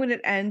 and then when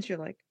it ends, you're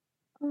like,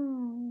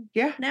 oh,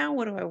 yeah. Now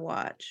what do I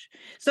watch?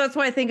 So that's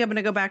why I think I'm going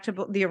to go back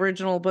to the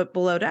original, but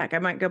Below Deck. I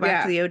might go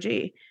back to the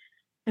OG.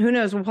 Who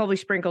knows? We'll probably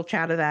sprinkle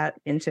chat of that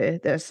into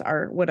this,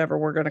 or whatever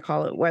we're going to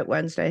call it, Wet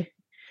Wednesday.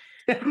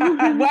 Wet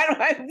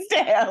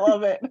Wednesday. I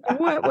love it.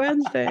 Wet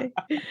Wednesday.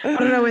 I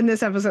don't know when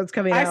this episode's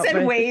coming out. I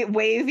said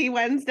wavy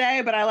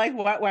Wednesday, but I like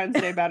Wet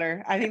Wednesday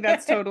better. I think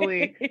that's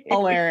totally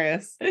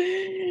hilarious.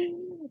 I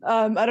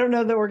don't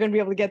know that we're going to be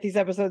able to get these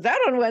episodes out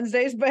on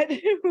Wednesdays, but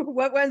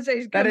Wet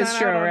Wednesdays come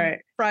out on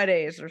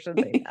Fridays or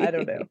something. I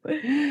don't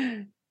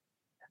know.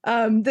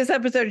 This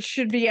episode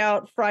should be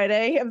out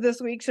Friday of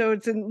this week, so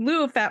it's in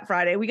lieu of Fat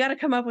Friday. We got to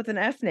come up with an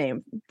F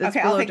name. Okay,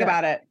 I'll think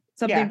about it.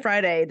 Something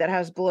Friday that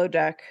has Below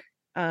Deck.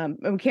 And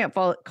we can't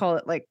call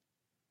it like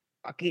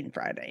fucking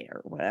Friday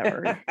or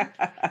whatever.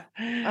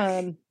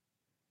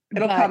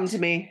 It'll come to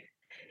me.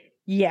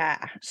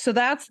 Yeah. So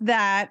that's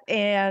that,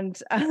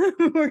 and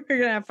we're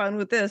gonna have fun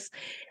with this.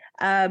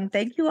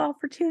 Thank you all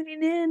for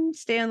tuning in.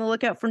 Stay on the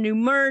lookout for new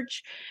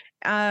merch.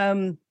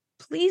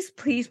 Please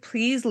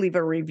leave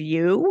a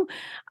review.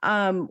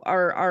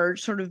 Our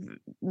sort of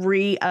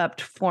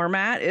re-upped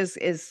format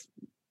is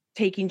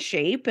taking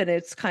shape,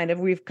 and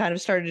we've kind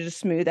of started to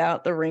smooth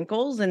out the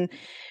wrinkles, and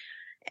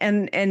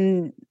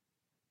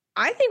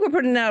I think we're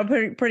putting out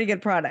a pretty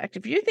good product.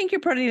 If you think we're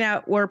putting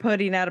out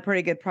a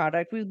pretty good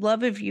product, we'd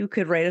love if you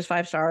could rate us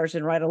 5 stars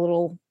and write a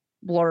little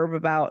blurb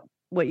about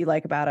what you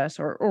like about us,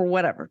 or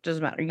whatever.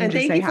 Doesn't matter. And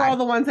thank you for all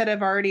the ones that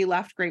have already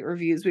left great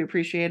reviews. We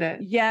appreciate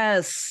it.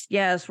 Yes.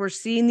 We're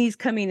seeing these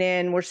coming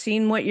in. We're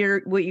seeing what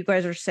you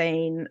guys are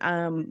saying.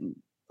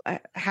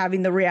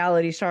 Having the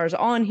reality stars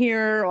on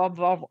here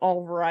of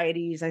all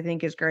varieties, I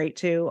think is great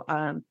too.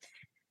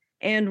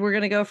 And we're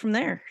going to go from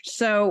there.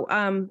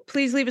 So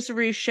please leave us a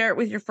review, share it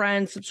with your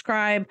friends,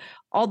 subscribe,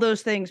 all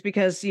those things,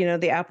 because,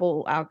 the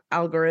Apple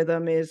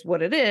algorithm is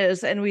what it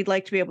is. And we'd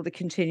like to be able to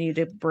continue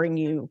to bring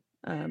you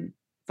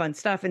fun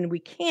stuff. And we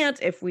can't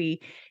if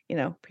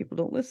people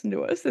don't listen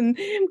to us and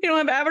we don't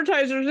have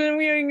advertisers, and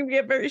we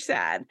get very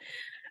sad.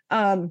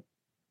 I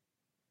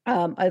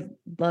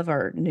love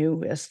our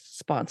newest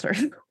sponsor.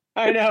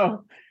 I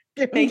know.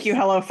 Thank you,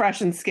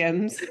 HelloFresh and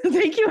Skims.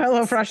 Thank you,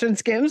 HelloFresh and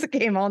Skims. It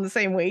came on the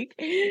same week.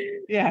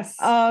 Yes.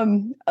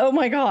 Oh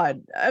my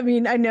God. I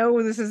mean, I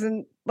know this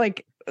isn't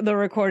like the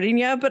recording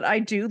yet, but I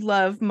do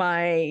love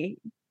my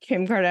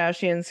Kim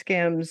Kardashian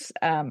Skims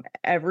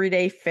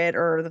Everyday Fit,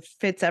 or the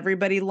Fits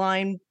Everybody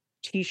line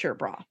t-shirt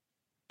bra.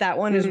 That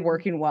one is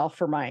working well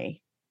for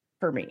me.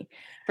 For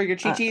your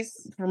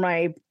chi-chis? For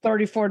my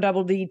 34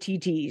 double D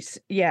TTs.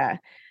 Yeah.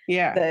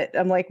 Yeah. That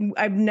I'm like,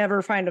 I've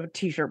never find a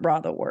t-shirt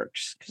bra that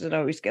works, because it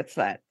always gets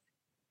that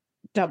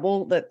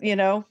double that,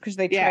 because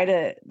they try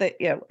to,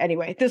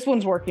 anyway, this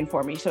one's working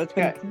for me. So it's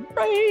been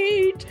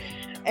great.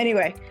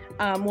 Anyway,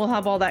 we'll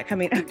have all that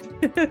coming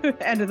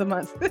end of the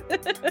month.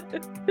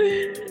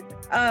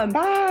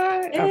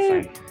 Bye. Oh,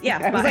 sorry. Yeah.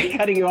 I was like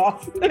cutting you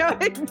off.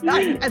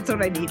 That's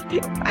what I need.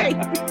 Bye.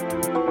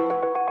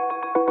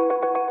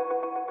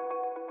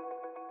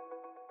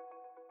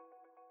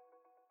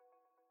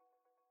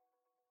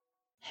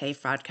 Hey,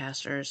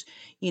 fraudcasters.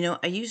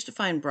 I used to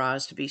find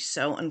bras to be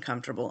so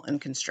uncomfortable and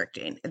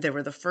constricting. They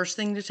were the first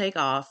thing to take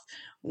off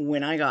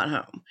when I got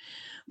home.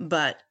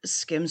 But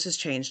Skims has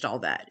changed all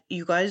that.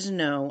 You guys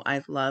know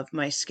I love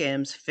my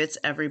Skims Fits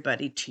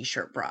Everybody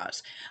t-shirt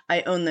bras.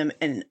 I own them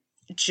in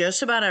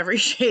just about every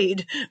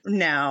shade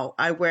now.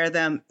 I wear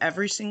them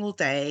every single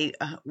day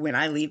when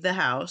I leave the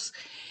house.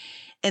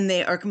 And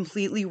they are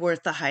completely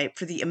worth the hype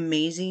for the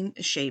amazing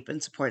shape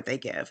and support they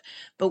give.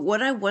 But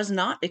what I was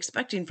not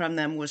expecting from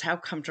them was how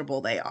comfortable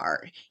they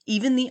are.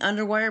 Even the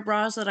underwire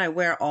bras that I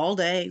wear all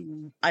day,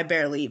 I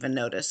barely even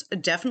notice.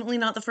 Definitely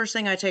not the first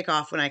thing I take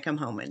off when I come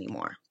home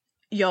anymore.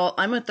 Y'all,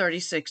 I'm a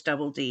 36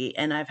 double D,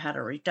 and I've had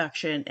a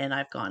reduction, and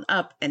I've gone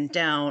up and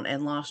down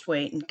and lost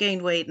weight and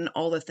gained weight and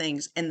all the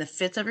things. And the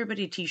Fits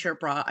Everybody t-shirt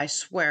bra, I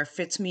swear,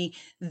 fits me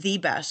the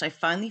best. I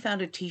finally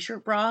found a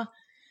t-shirt bra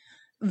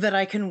that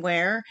I can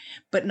wear,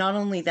 but not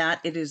only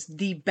that, it is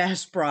the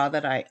best bra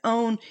that I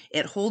own.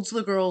 It holds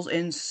the girls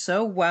in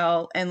so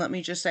well, and let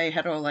me just say,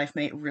 Hetero Life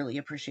Mate really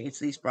appreciates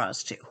these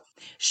bras too.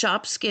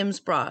 Shop Skims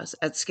bras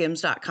at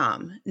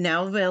skims.com,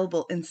 now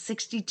available in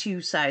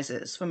 62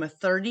 sizes, from a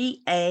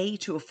 30A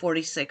to a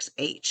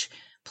 46H.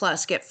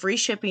 Plus, get free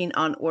shipping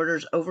on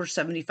orders over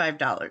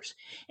 $75.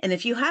 And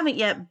if you haven't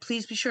yet,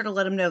 please be sure to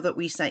let them know that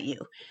we sent you.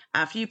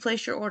 After you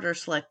place your order,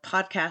 select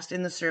podcast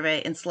in the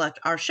survey and select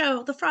our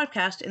show, The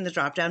Fraudcast, in the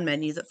drop-down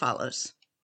menu that follows.